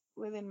that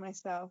within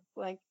myself.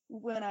 Like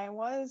when I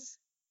was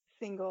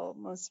single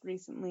most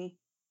recently,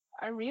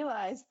 I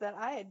realized that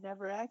I had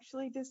never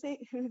actually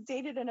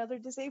dated another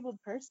disabled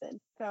person.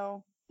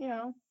 So,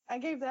 I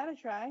gave that a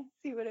try,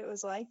 see what it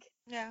was like.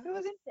 Yeah. It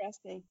was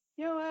interesting.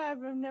 You know what?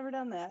 I've never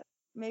done that.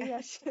 Maybe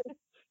I should.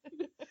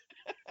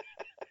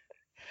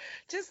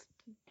 Just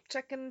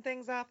checking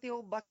things off the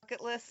old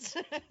bucket list.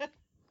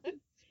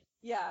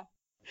 Yeah,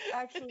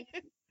 actually,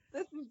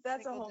 that's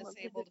a Single whole nother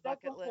disabled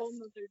that's a bucket whole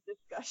list. nother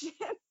discussion.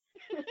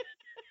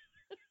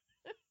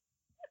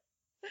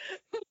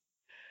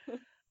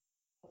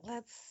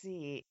 Let's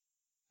see.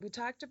 We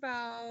talked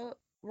about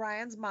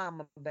Ryan's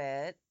mom a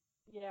bit.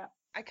 Yeah.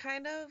 I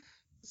kind of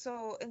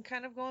so and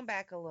kind of going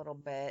back a little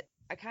bit,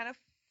 I kind of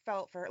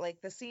felt for her,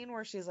 like the scene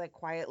where she's like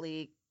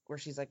quietly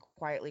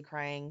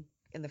crying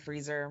in the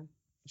freezer.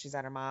 She's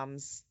at her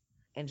mom's,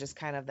 and just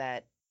kind of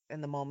that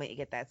in the moment you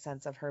get that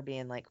sense of her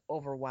being like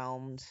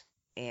overwhelmed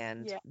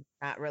and Yeah.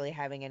 not really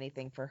having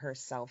anything for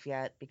herself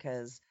yet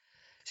because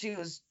she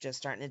was just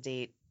starting to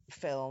date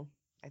Phil.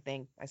 I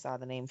think I saw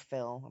the name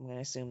Phil. I'm going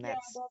to assume Yeah,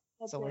 that's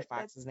that's Silver it.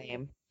 That's Fox's it.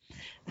 name.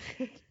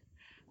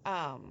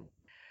 um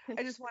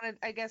I just wanted,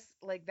 I guess,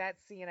 like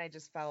that scene I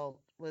just felt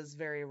was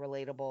very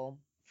relatable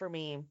for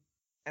me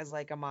as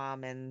like a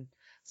mom and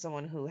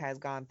someone who has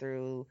gone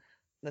through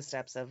the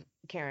steps of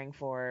caring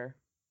for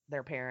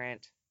their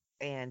parent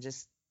and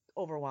just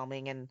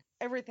overwhelming and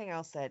everything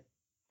else that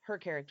her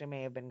character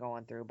may have been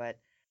going through. But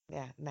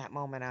yeah, in that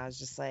moment, I was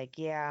just like,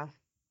 yeah,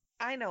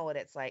 I know what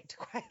it's like to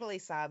quietly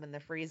sob in the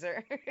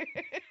freezer.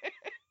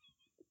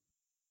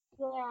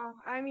 Yeah,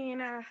 I mean,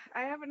 I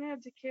haven't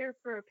had to care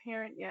for a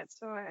parent yet,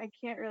 so I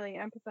can't really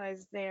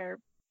empathize there.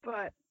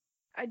 But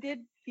I did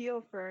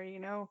feel for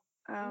her,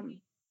 Mhm.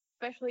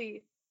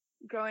 especially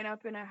growing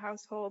up in a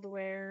household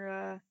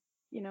where,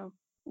 you know,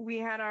 we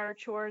had our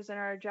chores and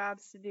our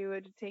jobs to do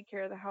and to take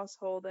care of the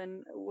household,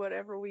 and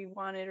whatever we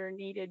wanted or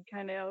needed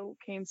kind of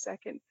came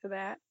second to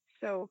that.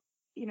 So,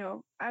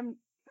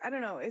 I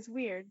don't know, it's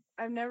weird.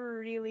 I've never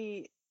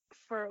really,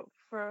 for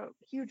for a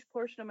huge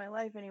portion of my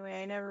life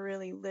anyway, I never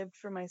really lived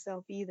for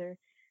myself either.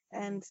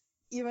 Mhm. And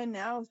even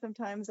now,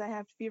 sometimes I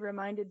have to be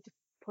reminded to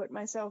put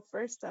myself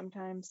first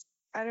sometimes.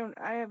 I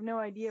have no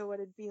idea what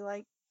it'd be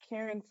like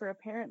caring for a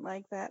parent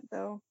like that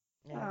though.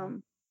 Yeah.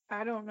 Um,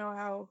 I don't know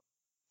how,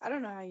 I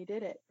don't know how you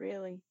did it,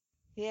 really.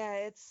 Yeah,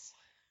 it's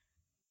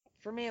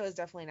for me, it was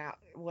definitely not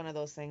one of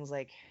those things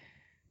like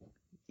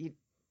you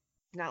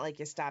not like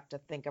you stop to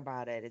think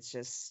about it. It's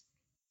just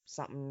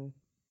something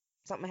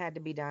something had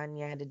to be done.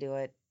 You had to do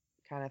it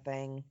kind of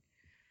thing.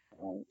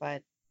 Right.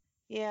 But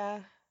yeah,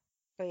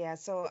 but yeah,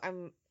 so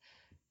I'm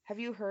have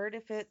you heard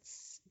if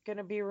it's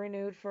gonna be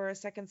renewed for a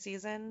second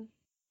season?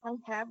 I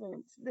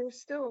haven't. There's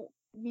still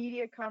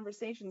media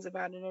conversations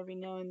about it every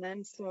now and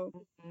then, so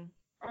Mhm.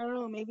 I don't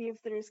know, maybe if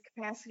there's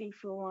capacity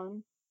for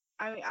one.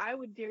 I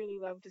would dearly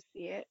love to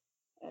see it.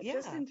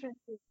 Just Yeah. in terms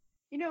of,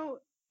 you know,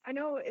 I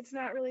know it's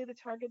not really the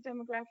target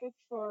demographic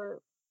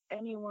for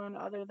anyone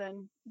other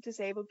than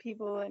disabled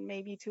people and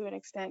maybe to an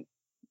extent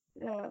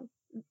uh,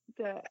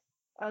 the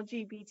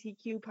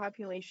LGBTQ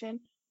population,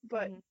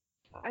 but Hmm.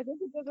 I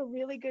think it does a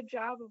really good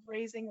job of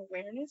raising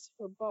awareness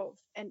for both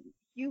and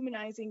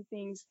humanizing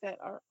things that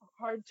are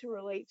hard to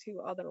relate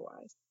to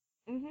otherwise.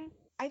 Hmm.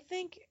 I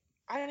think,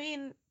 I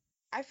mean,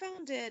 I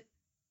found it,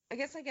 I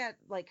guess I got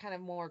like kind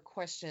of more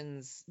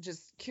questions,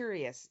 just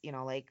curious,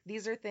 like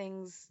these are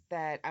things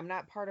that I'm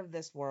not part of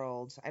this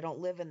world. I don't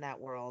live in that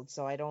world.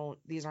 So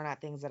these are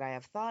not things that I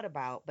have thought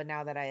about. But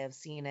now that I have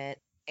seen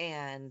it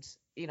and,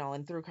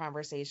 and through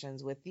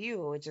conversations with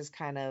you, it just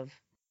kind of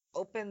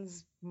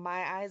opens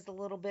my eyes a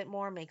little bit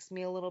more, makes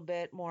me a little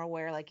bit more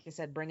aware, like you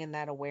said, bringing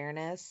that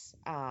awareness.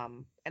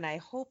 And I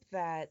hope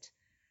that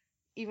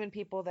even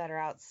people that are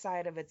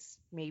outside of its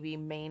maybe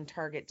main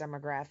target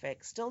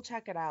demographic still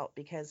check it out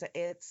because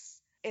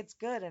it's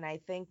good, and I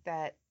think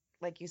that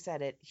like you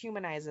said, it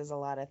humanizes a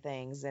lot of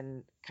things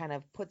and kind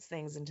of puts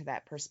things into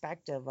that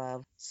perspective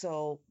of,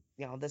 so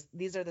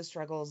these are the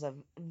struggles of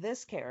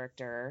this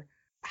character.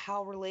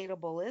 How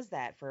relatable is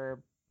that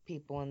for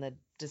people in the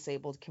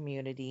disabled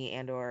community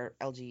and or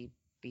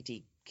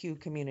LGBTQ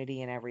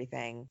community and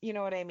everything? You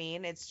know what I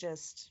mean? It's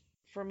just,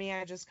 for me,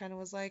 I just kind of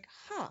was like,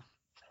 huh,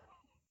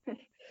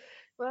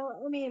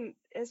 Well, I mean,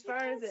 as you far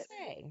as can't it,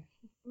 say.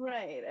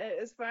 right,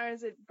 as far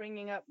as it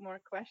bringing up more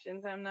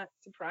questions, I'm not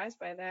surprised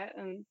by that.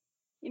 And,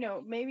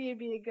 maybe it'd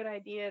be a good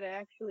idea to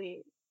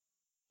actually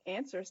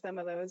answer some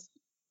of those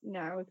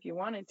now if you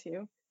wanted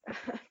to.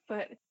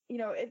 But,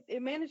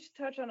 it managed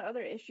to touch on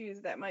other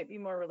issues that might be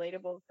more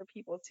relatable for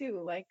people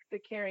too, like the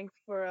caring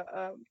for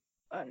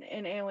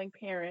an ailing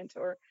parent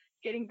or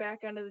getting back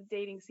onto the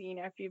dating scene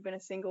after you've been a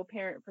single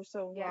parent for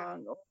so Yeah.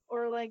 long,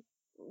 or like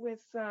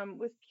with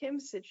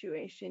Kim's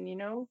situation,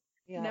 Yeah.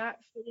 not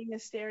fitting a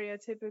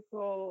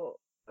stereotypical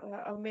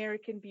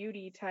American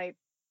beauty type,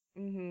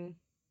 Mhm.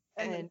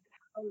 and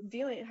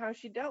And how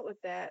she dealt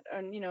with that,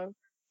 and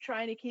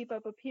trying to keep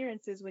up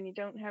appearances when you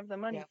don't have the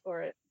money yeah,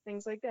 for it,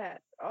 things like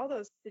that. All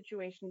those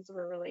situations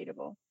were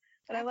relatable,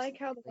 and I like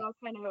how they're absolutely. all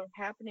kind of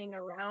happening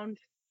around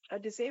a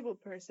disabled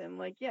person.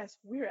 Like, yes,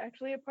 we're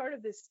actually a part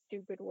of this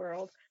stupid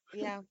world.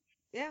 Yeah.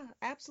 Yeah,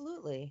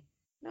 absolutely.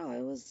 No,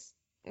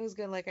 it was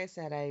good. Like I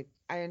said,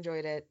 I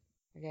enjoyed it.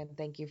 Again,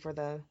 thank you for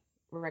the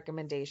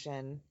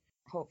recommendation.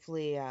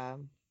 Hopefully,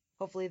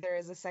 hopefully there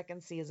is a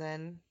second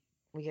season.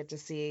 We get to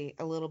see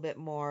a little bit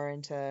more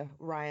into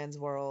Ryan's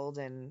world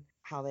and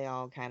how they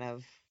all kind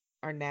of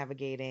are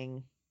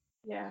navigating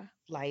Yeah,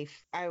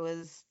 life. I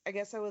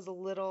guess I was a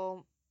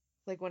little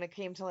like when it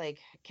came to like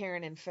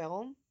Karen and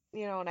Phil,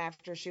 and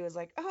after she was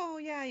like, oh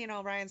yeah,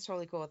 Ryan's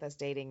totally cool with us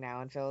dating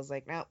now. And Phil was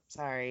like, nope,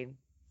 sorry,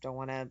 don't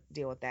want to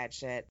deal with that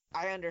shit.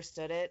 I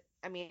understood it.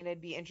 I mean,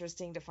 it'd be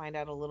interesting to find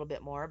out a little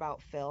bit more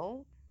about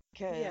Phil.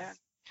 Yeah. because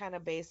kind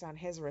of based on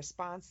his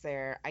response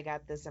there, I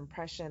got this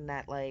impression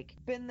that like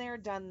been there,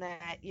 done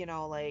that,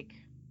 like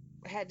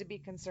had to be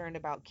concerned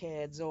about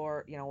kids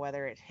or,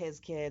 whether it's his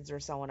kids or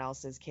someone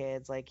else's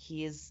kids, like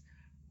he's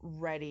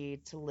ready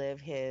to live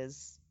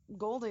his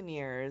golden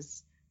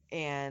years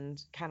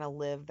and kind of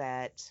live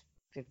that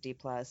 50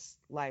 plus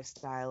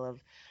lifestyle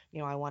of,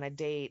 I want to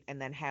date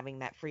and then having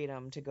that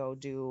freedom to go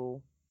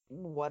do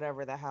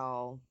whatever the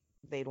hell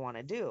they'd want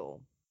to do.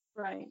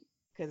 Right.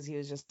 Because he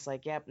was just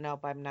like, yep,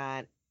 nope, I'm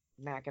not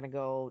gonna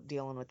go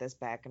dealing with this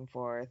back and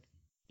forth,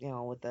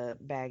 with the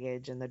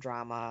baggage and the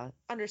drama.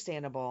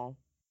 Understandable.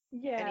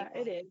 Yeah,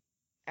 Anyone it is.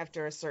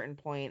 after a certain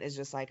point is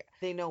just like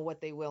they know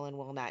what they will and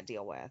will not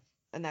deal with,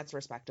 and that's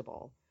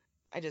respectable.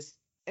 I just,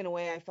 in a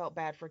way, I felt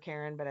bad for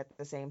Karen, but at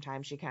the same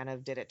time, she kind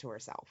of did it to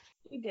herself.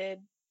 She did.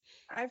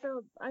 I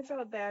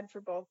felt bad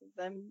for both of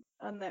them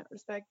on that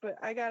respect, but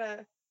I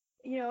gotta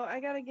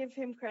give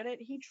him credit.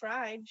 He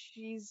tried.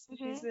 She's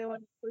Mhm. the one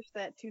who pushed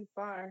that too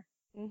far.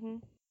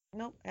 Mhm.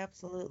 Nope,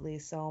 absolutely.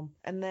 So,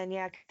 and then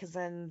yeah, because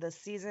then the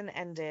season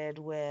ended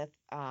with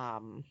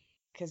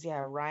because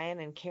yeah, Ryan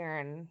and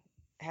Karen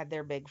had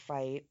their big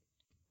fight.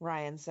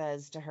 Ryan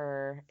says to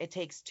her, "It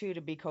takes two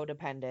to be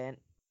codependent,"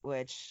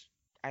 which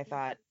I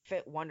thought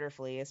fit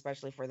wonderfully,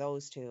 especially for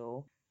those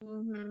two.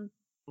 Mm-hmm.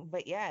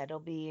 But yeah,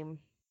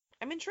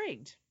 I'm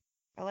intrigued.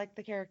 I like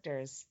the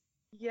characters.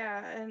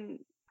 Yeah, and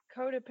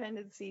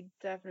codependency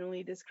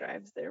definitely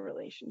describes their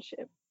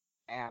relationship.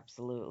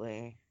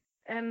 Absolutely.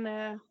 And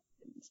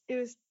it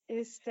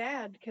was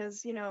sad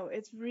because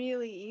it's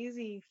really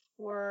easy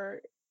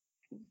for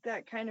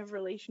that kind of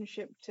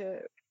relationship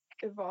to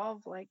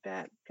evolve like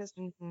that because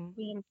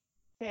Mhm.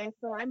 okay,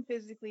 so I'm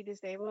physically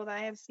disabled, I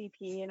have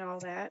CP and all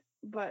that,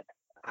 but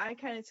I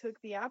kind of took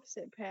the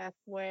opposite path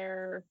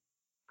where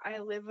I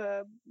live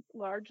a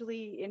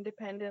largely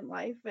independent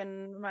life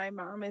and my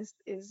mom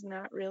is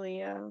not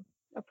really a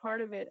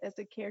part of it as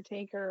a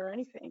caretaker or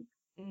anything.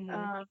 Mhm.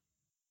 uh,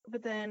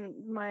 but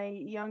then my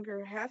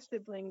younger half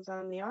siblings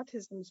on the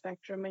autism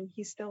spectrum, and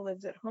he still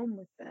lives at home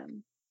with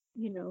them,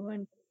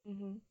 and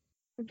Mhm.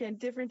 again,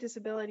 different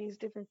disabilities,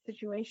 different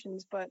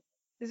situations, but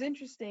it's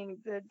interesting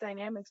the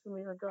dynamics when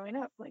we were growing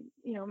up. Like,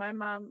 my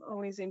mom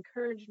always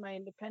encouraged my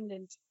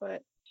independence,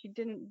 but she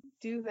didn't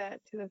do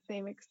that to the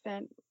same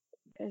extent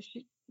as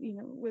she,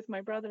 with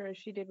my brother as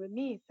she did with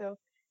me. So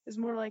it's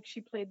more like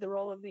she played the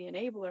role of the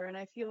enabler. And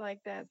I feel like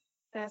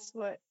that's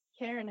what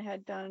Karen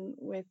had done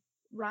with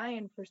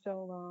Ryan for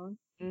so long.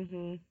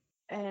 Mhm.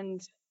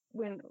 And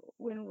when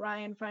when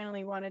Ryan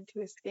finally wanted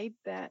to escape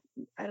that,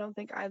 I don't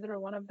think either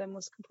one of them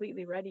was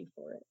completely ready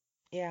for it.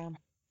 Yeah,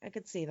 I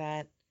could see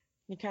that.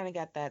 You kind of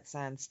get that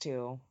sense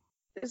too.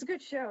 It's a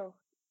good show.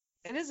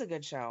 It is a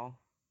good show.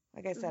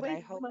 Like I It's said, way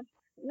I too hope. much,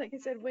 like I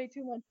said, way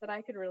too much that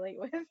I could relate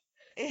with.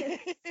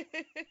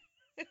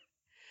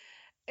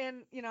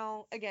 And,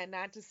 again,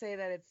 not to say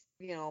that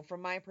it's,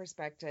 from my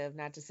perspective,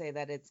 not to say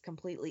that it's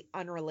completely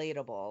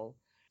unrelatable.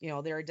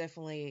 There are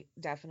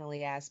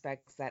definitely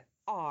aspects that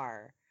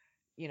are,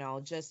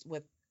 just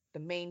with the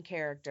main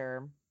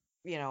character,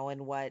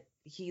 and what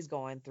he's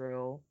going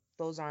through,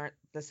 those aren't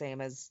the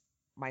same as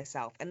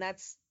myself. And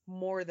that's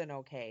more than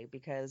okay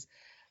because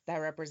that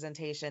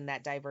representation,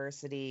 that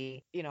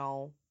diversity,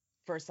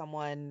 for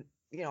someone,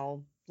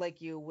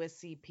 like you with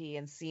CP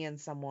and seeing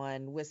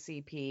someone with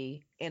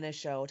CP in a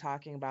show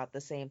talking about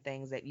the same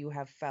things that you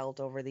have felt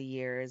over the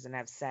years and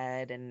have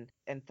said and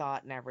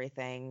thought and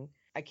everything.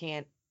 I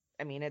can't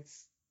I mean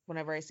it's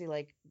whenever I see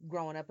like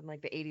growing up in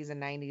like the 80s and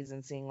 90s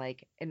and seeing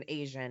like an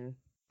Asian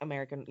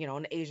American,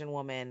 an Asian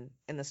woman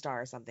in the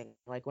Star or something.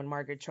 Like when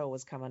Margaret Cho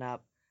was coming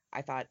up,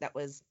 I thought that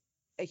was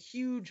a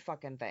huge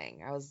fucking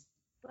thing. I was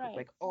Right.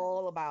 like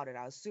all about it.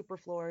 I was super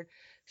floored.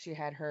 She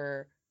had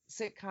her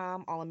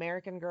sitcom, All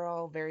American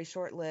Girl, very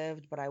short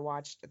lived, but I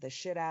watched the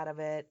shit out of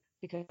it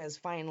because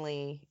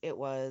finally it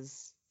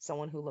was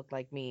someone who looked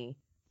like me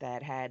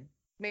that had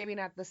maybe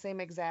not the same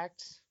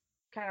exact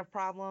kind of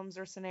problems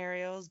or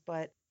scenarios,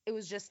 but it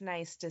was just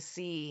nice to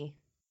see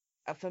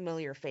a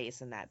familiar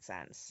face in that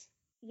sense.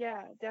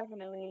 Yeah,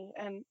 definitely.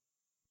 And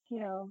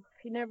you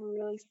never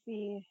really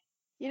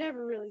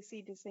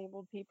see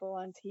disabled people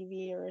on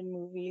TV or in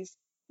movies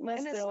unless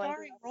In a they're like,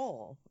 starring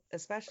role,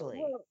 especially.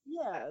 well,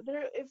 yeah,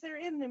 if they're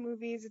in the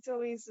movies, it's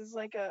always as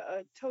like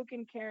a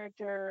token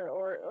character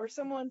or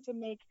someone to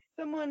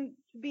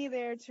be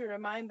there to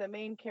remind the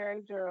main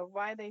character of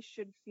why they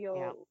should Yeah.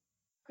 feel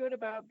good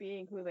about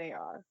being who they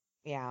are.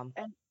 Yeah.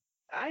 And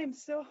I am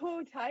so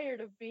tired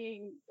of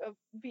being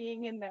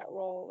in that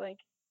role. Like,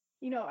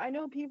 I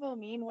know people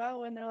mean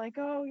well when they're like,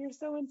 "Oh, you're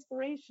so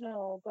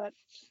inspirational," but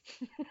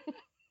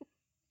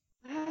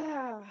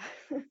ah,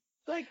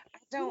 like, I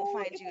don't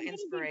find if you I'm gonna be,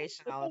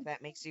 inspirational if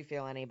that makes you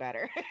feel any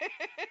better.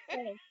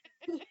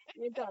 thanks,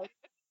 it does.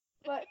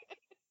 But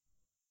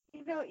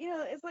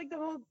it's like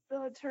the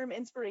term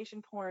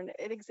inspiration porn.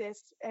 It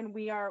exists, and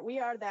we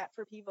are that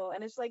for people.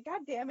 And it's like,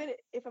 God damn it!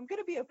 If I'm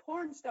gonna be a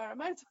porn star, I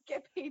might as well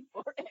get paid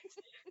for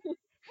it.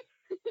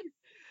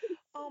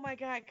 Oh my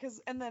God,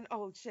 and then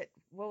oh shit,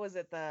 what was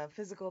it? The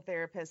physical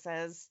therapist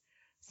says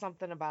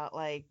something about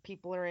like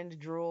people are into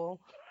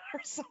drool or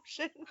some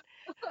shit.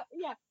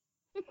 Yeah.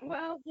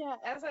 Well, yeah,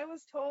 as I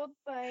was told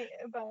by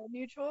a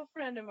mutual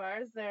friend of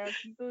ours, there are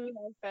people who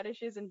have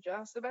fetishes in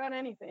just about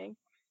anything.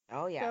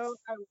 Oh So yes.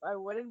 I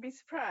wouldn't be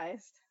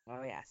surprised.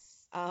 Oh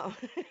yes.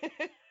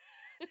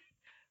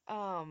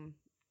 Um,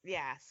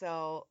 yeah,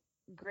 so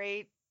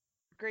great,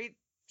 great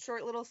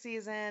short little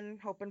season.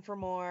 Hoping for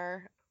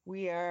more.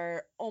 We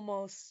are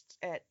almost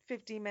at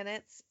 50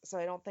 minutes, so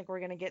I don't think we're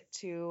gonna get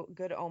to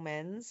Good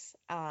Omens.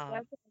 That's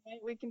okay.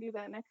 We can do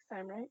that next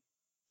time, right?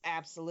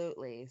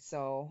 Absolutely.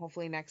 So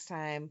hopefully next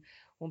time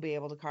we'll be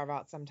able to carve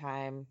out some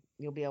time.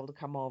 You'll be able to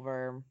come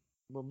over.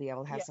 We'll be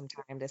able to have Yeah. some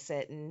time to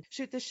sit and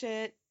shoot the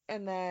shit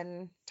and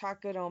then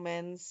talk Good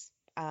Omens.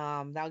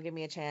 That'll give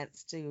me a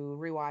chance to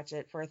rewatch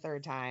it for a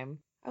third time.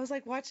 I was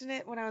like watching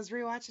it when I was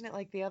rewatching it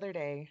like the other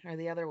day or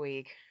the other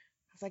week.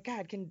 I was like,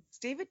 God, is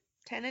David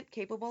Tennant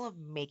capable of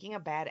making a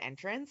bad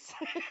entrance?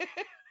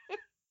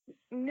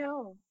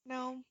 No.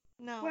 No,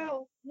 no.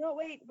 Well, no,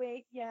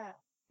 wait, yeah.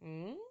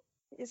 Mm?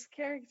 His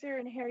character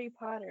in Harry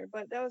Potter,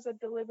 but that was a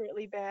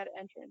deliberately bad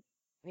entrance.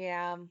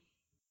 Yeah,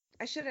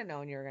 I should have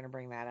known you were going to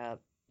bring that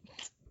up.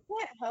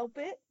 Can't help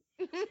it.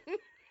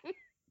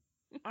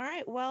 All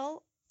right,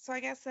 well, so I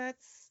guess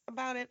that's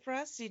about it for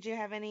us. Did you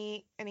have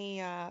any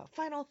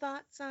final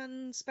thoughts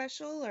on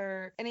special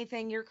or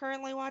anything you're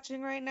currently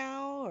watching right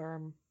now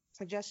or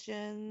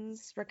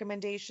suggestions,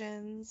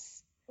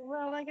 recommendations?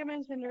 Well, like I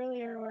mentioned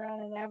earlier, we're on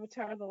an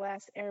Avatar: The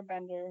Last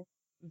Airbender.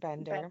 But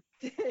Bender.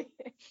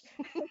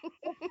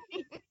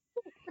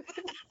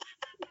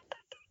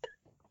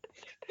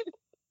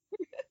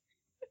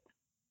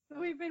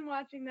 we've been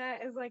watching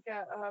that as like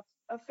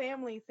a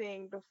family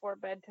thing before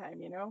bedtime,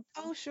 you know?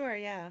 Oh, sure,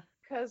 yeah.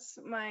 Because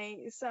my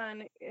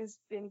son has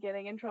been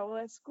getting in trouble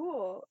at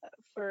school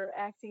for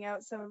acting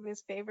out some of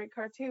his favorite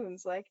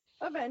cartoons, like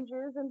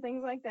Avengers and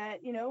things like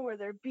that, you know, where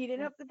they're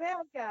beating up the bad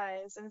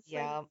guys. And it's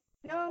like, Yeah.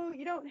 no,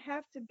 you don't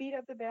have to beat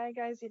up the bad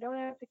guys. You don't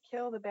have to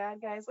kill the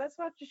bad guys. Let's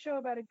watch a show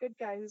about a good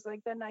guy who's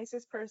like the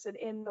nicest person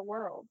in the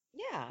world.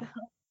 Yeah.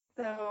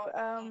 So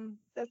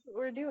that's what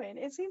we're doing.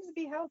 It seems to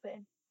be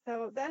helping.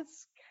 So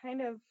that's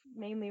kind of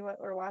mainly what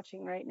we're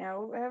watching right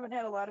now. We haven't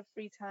had a lot of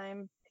free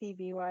time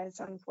TV wise,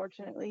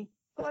 unfortunately.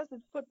 Plus,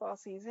 it's football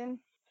season.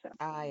 So,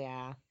 Ah,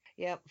 yeah.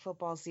 Yep,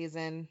 football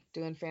season,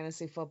 doing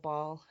fantasy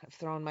football. I've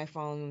thrown my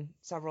phone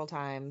several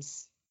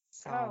times.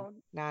 So oh,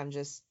 now I'm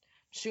just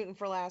shooting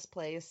for last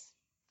place.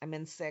 I'm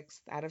in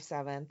sixth out of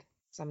seventh,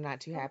 so I'm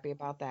not too happy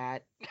about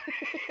that.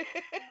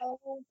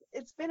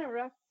 it's been a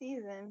rough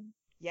season.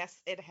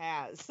 Yes, it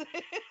has.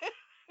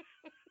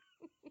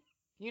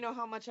 You know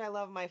how much I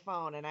love my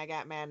phone, and I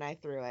got mad and I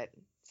threw it.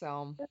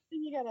 So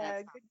You got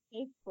that's a good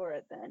case for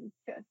it then.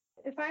 'Cause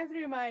if I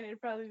threw mine, it'd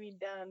probably be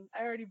done.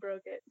 I already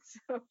broke it.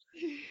 So,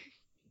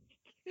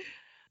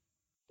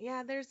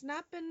 yeah, there's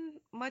not been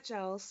much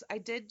else. I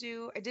did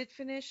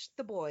finish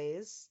The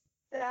Boys.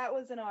 that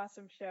was an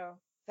awesome show.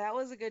 That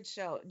was a good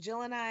show.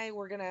 Jill and I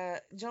were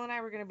gonna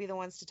be the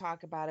ones to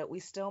talk about it. We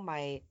still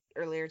might.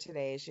 Earlier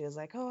today, she was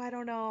like, "Oh, I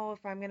don't know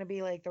if I'm gonna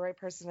be like the right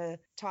person to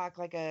talk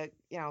like kind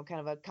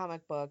of a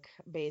comic book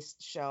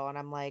based show." And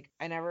I'm like,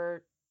 I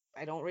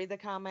don't read the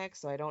comics,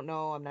 so I don't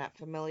know. I'm not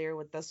familiar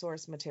with the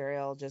source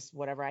material, just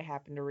whatever I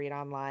happen to read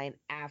online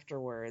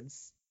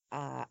afterwards.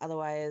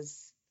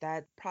 Otherwise,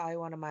 that's probably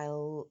one of my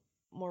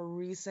more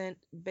recent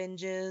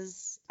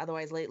binges.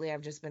 Otherwise, lately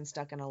I've just been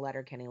stuck in a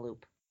Letterkenny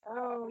loop.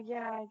 Oh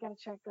yeah, I gotta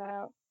check that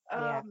out.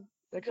 Yeah.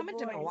 They're The coming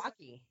to boys,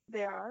 Milwaukee.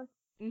 they are.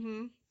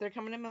 They're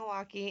coming to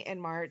Milwaukee in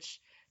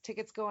March.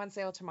 Tickets go on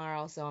sale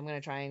tomorrow, so I'm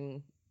gonna try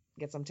and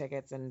get some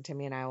tickets, and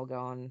Timmy and I will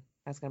go, and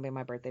that's gonna be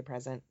my birthday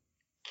present.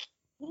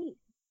 Neat.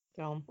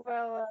 So,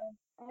 Well,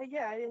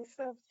 yeah, I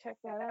still have to check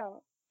that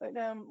out. But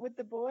with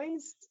the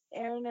boys,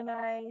 Aaron and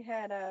I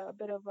had a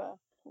bit of a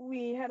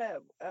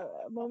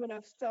moment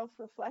of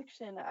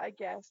self-reflection, I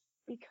guess,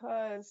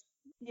 because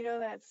you know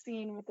that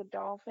scene with the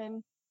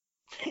dolphin?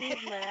 We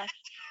laughed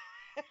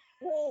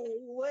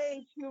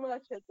way too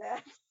much at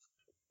that.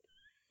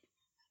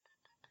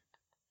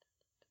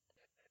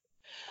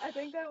 I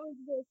think that was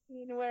the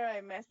scene where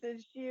I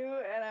messaged you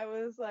and I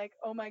was like,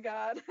 "Oh my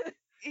God."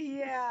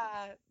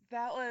 yeah,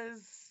 that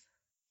was,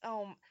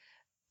 um,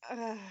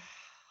 uh,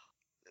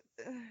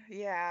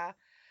 yeah.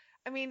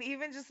 I mean,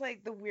 even just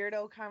like the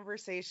weirdo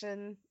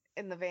conversation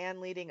in the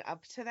van leading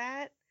up to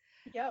that,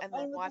 Yep, and then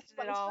and with the watching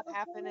it Spice all Girls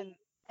happen, playing,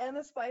 and and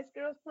the Spice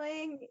Girls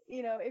playing,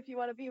 you know, if you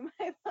want to be my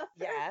lover.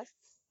 yes.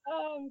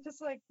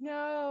 Just like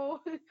no.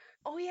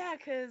 Oh yeah,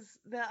 because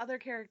the other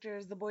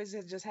characters, the boys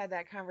had just had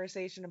that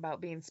conversation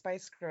about being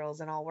Spice Girls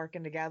and all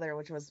working together,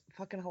 which was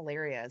fucking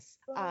hilarious.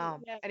 Oh,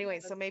 yeah, Anyway,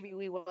 so maybe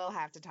we will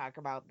have to talk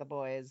about the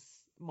boys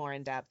more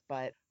in depth,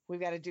 but we've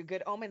got to do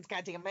Good Omens,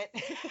 goddammit.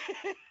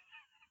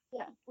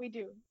 yeah, we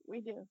do,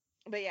 we do.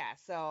 But yeah,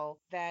 so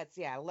that's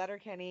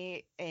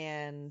Letterkenny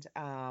and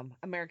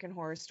American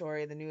Horror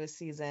Story, the newest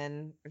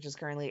season, which is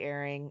currently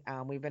airing.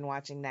 We've been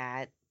watching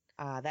that.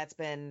 That's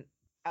been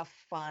a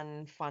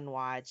fun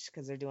watch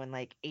because they're doing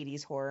like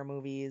 80s horror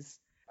movies,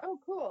 Oh,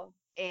 cool.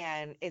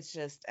 and it's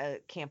just a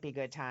campy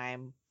good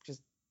time.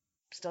 Just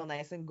still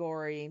nice and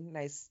gory,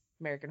 nice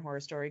American Horror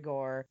Story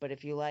gore. But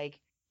if you like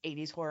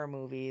 80s horror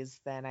movies,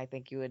 then I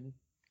think you would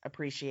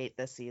appreciate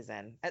this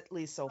season, at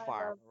least so I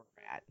far love where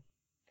we're at.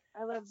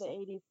 I love the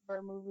 80s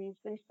horror movies.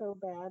 They're so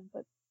bad,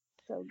 but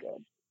so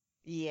good.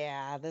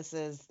 Yeah, this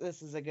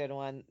is a good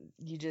one.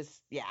 You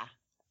just yeah.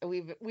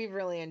 We've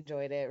really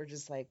enjoyed it. We're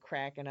just like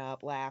cracking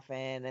up,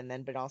 laughing, and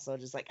then but also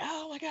just like,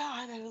 oh my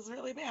God, that was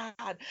really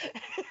bad.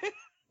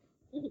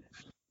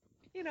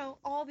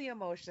 All the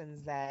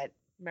emotions that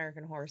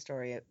American Horror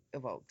Story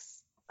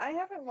evokes. I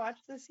haven't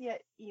watched this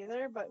yet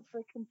either, but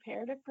for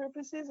comparative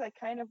purposes, I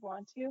kind of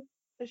want to.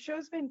 The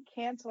show's been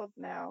canceled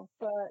now,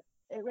 but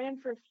it ran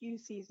for a few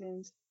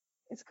seasons.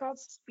 It's called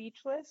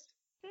Speechless,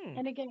 Hmm.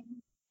 and again,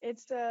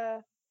 it's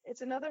a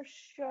it's another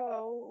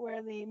show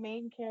where the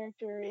main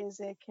character is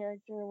a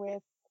character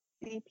with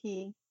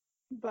CP,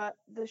 but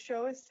the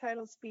show is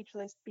titled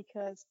Speechless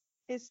because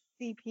his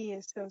CP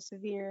is so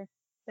severe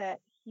that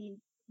he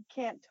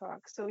can't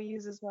talk. So he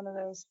uses one of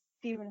those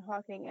Stephen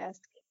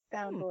Hawking-esque Hmm.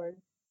 soundboards,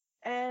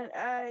 and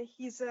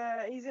he's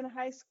in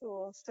high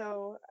school.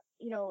 So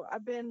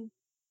I've been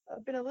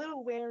a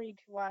little wary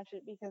to watch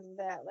it because of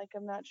that. Like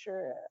I'm not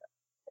sure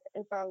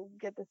if I'll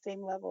get the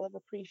same level of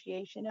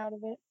appreciation out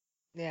of it.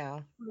 Yeah.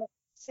 But at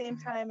the same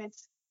time,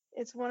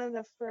 it's one of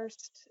the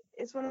first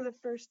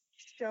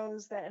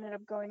shows that ended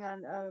up going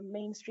on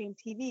mainstream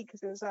TV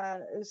because it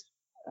was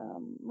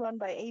run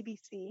by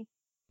ABC.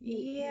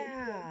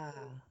 Yeah.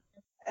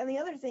 And the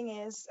other thing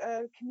is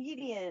a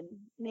comedian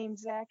named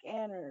Zach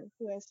Anner,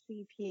 who has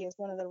CP, is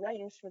one of the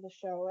writers for the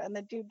show, and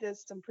the dude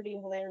does some pretty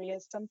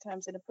hilarious,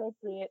 sometimes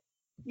inappropriate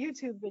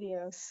YouTube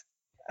videos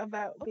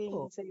about being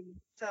Oh, disabled.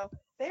 So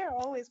they are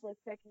always worth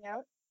checking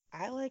out.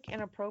 I like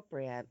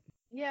inappropriate.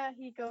 Yeah,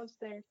 he goes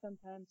there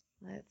sometimes.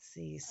 Let's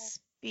see. Uh,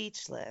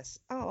 Speechless.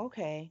 Oh,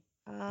 okay.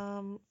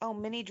 Oh,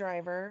 Mini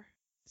Driver.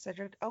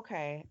 Cedric.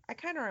 Okay. I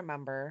kind of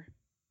remember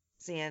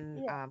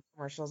seeing yeah,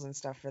 commercials and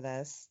stuff for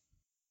this.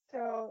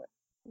 so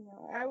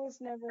I was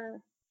never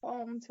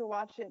home to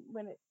watch it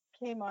when it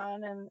came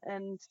on,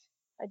 and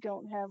I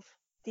don't have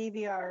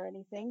DVR or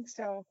anything,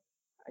 so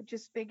I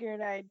just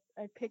figured I'd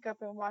pick up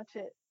and watch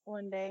it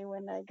one day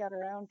when I got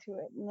around to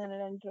it, and then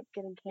it ended up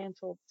getting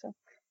canceled. So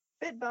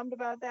bit bummed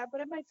about that,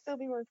 but it might still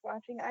be worth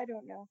watching. I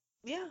don't know.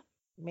 Yeah.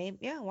 Maybe.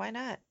 Yeah. Why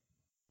not?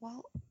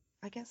 Well,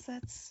 I guess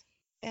that's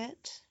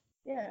it.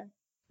 Yeah,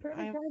 perfect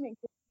I. timing.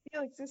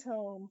 Felix is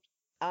home.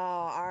 Oh,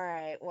 all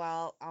right.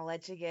 Well, I'll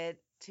let you get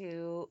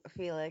to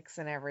Felix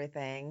and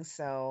everything.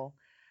 So,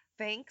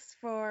 thanks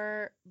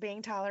for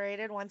being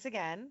tolerated once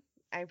again.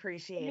 I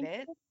appreciate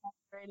Thanks it. for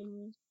tolerating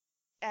me.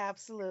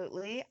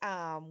 Absolutely.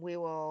 We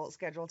will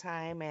schedule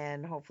time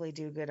and hopefully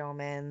do Good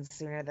Omens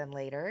sooner than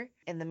later.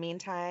 In the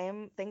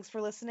meantime, thanks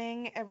for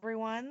listening,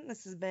 everyone.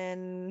 This has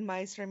been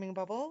my streaming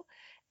bubble,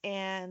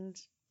 and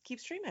keep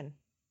streaming.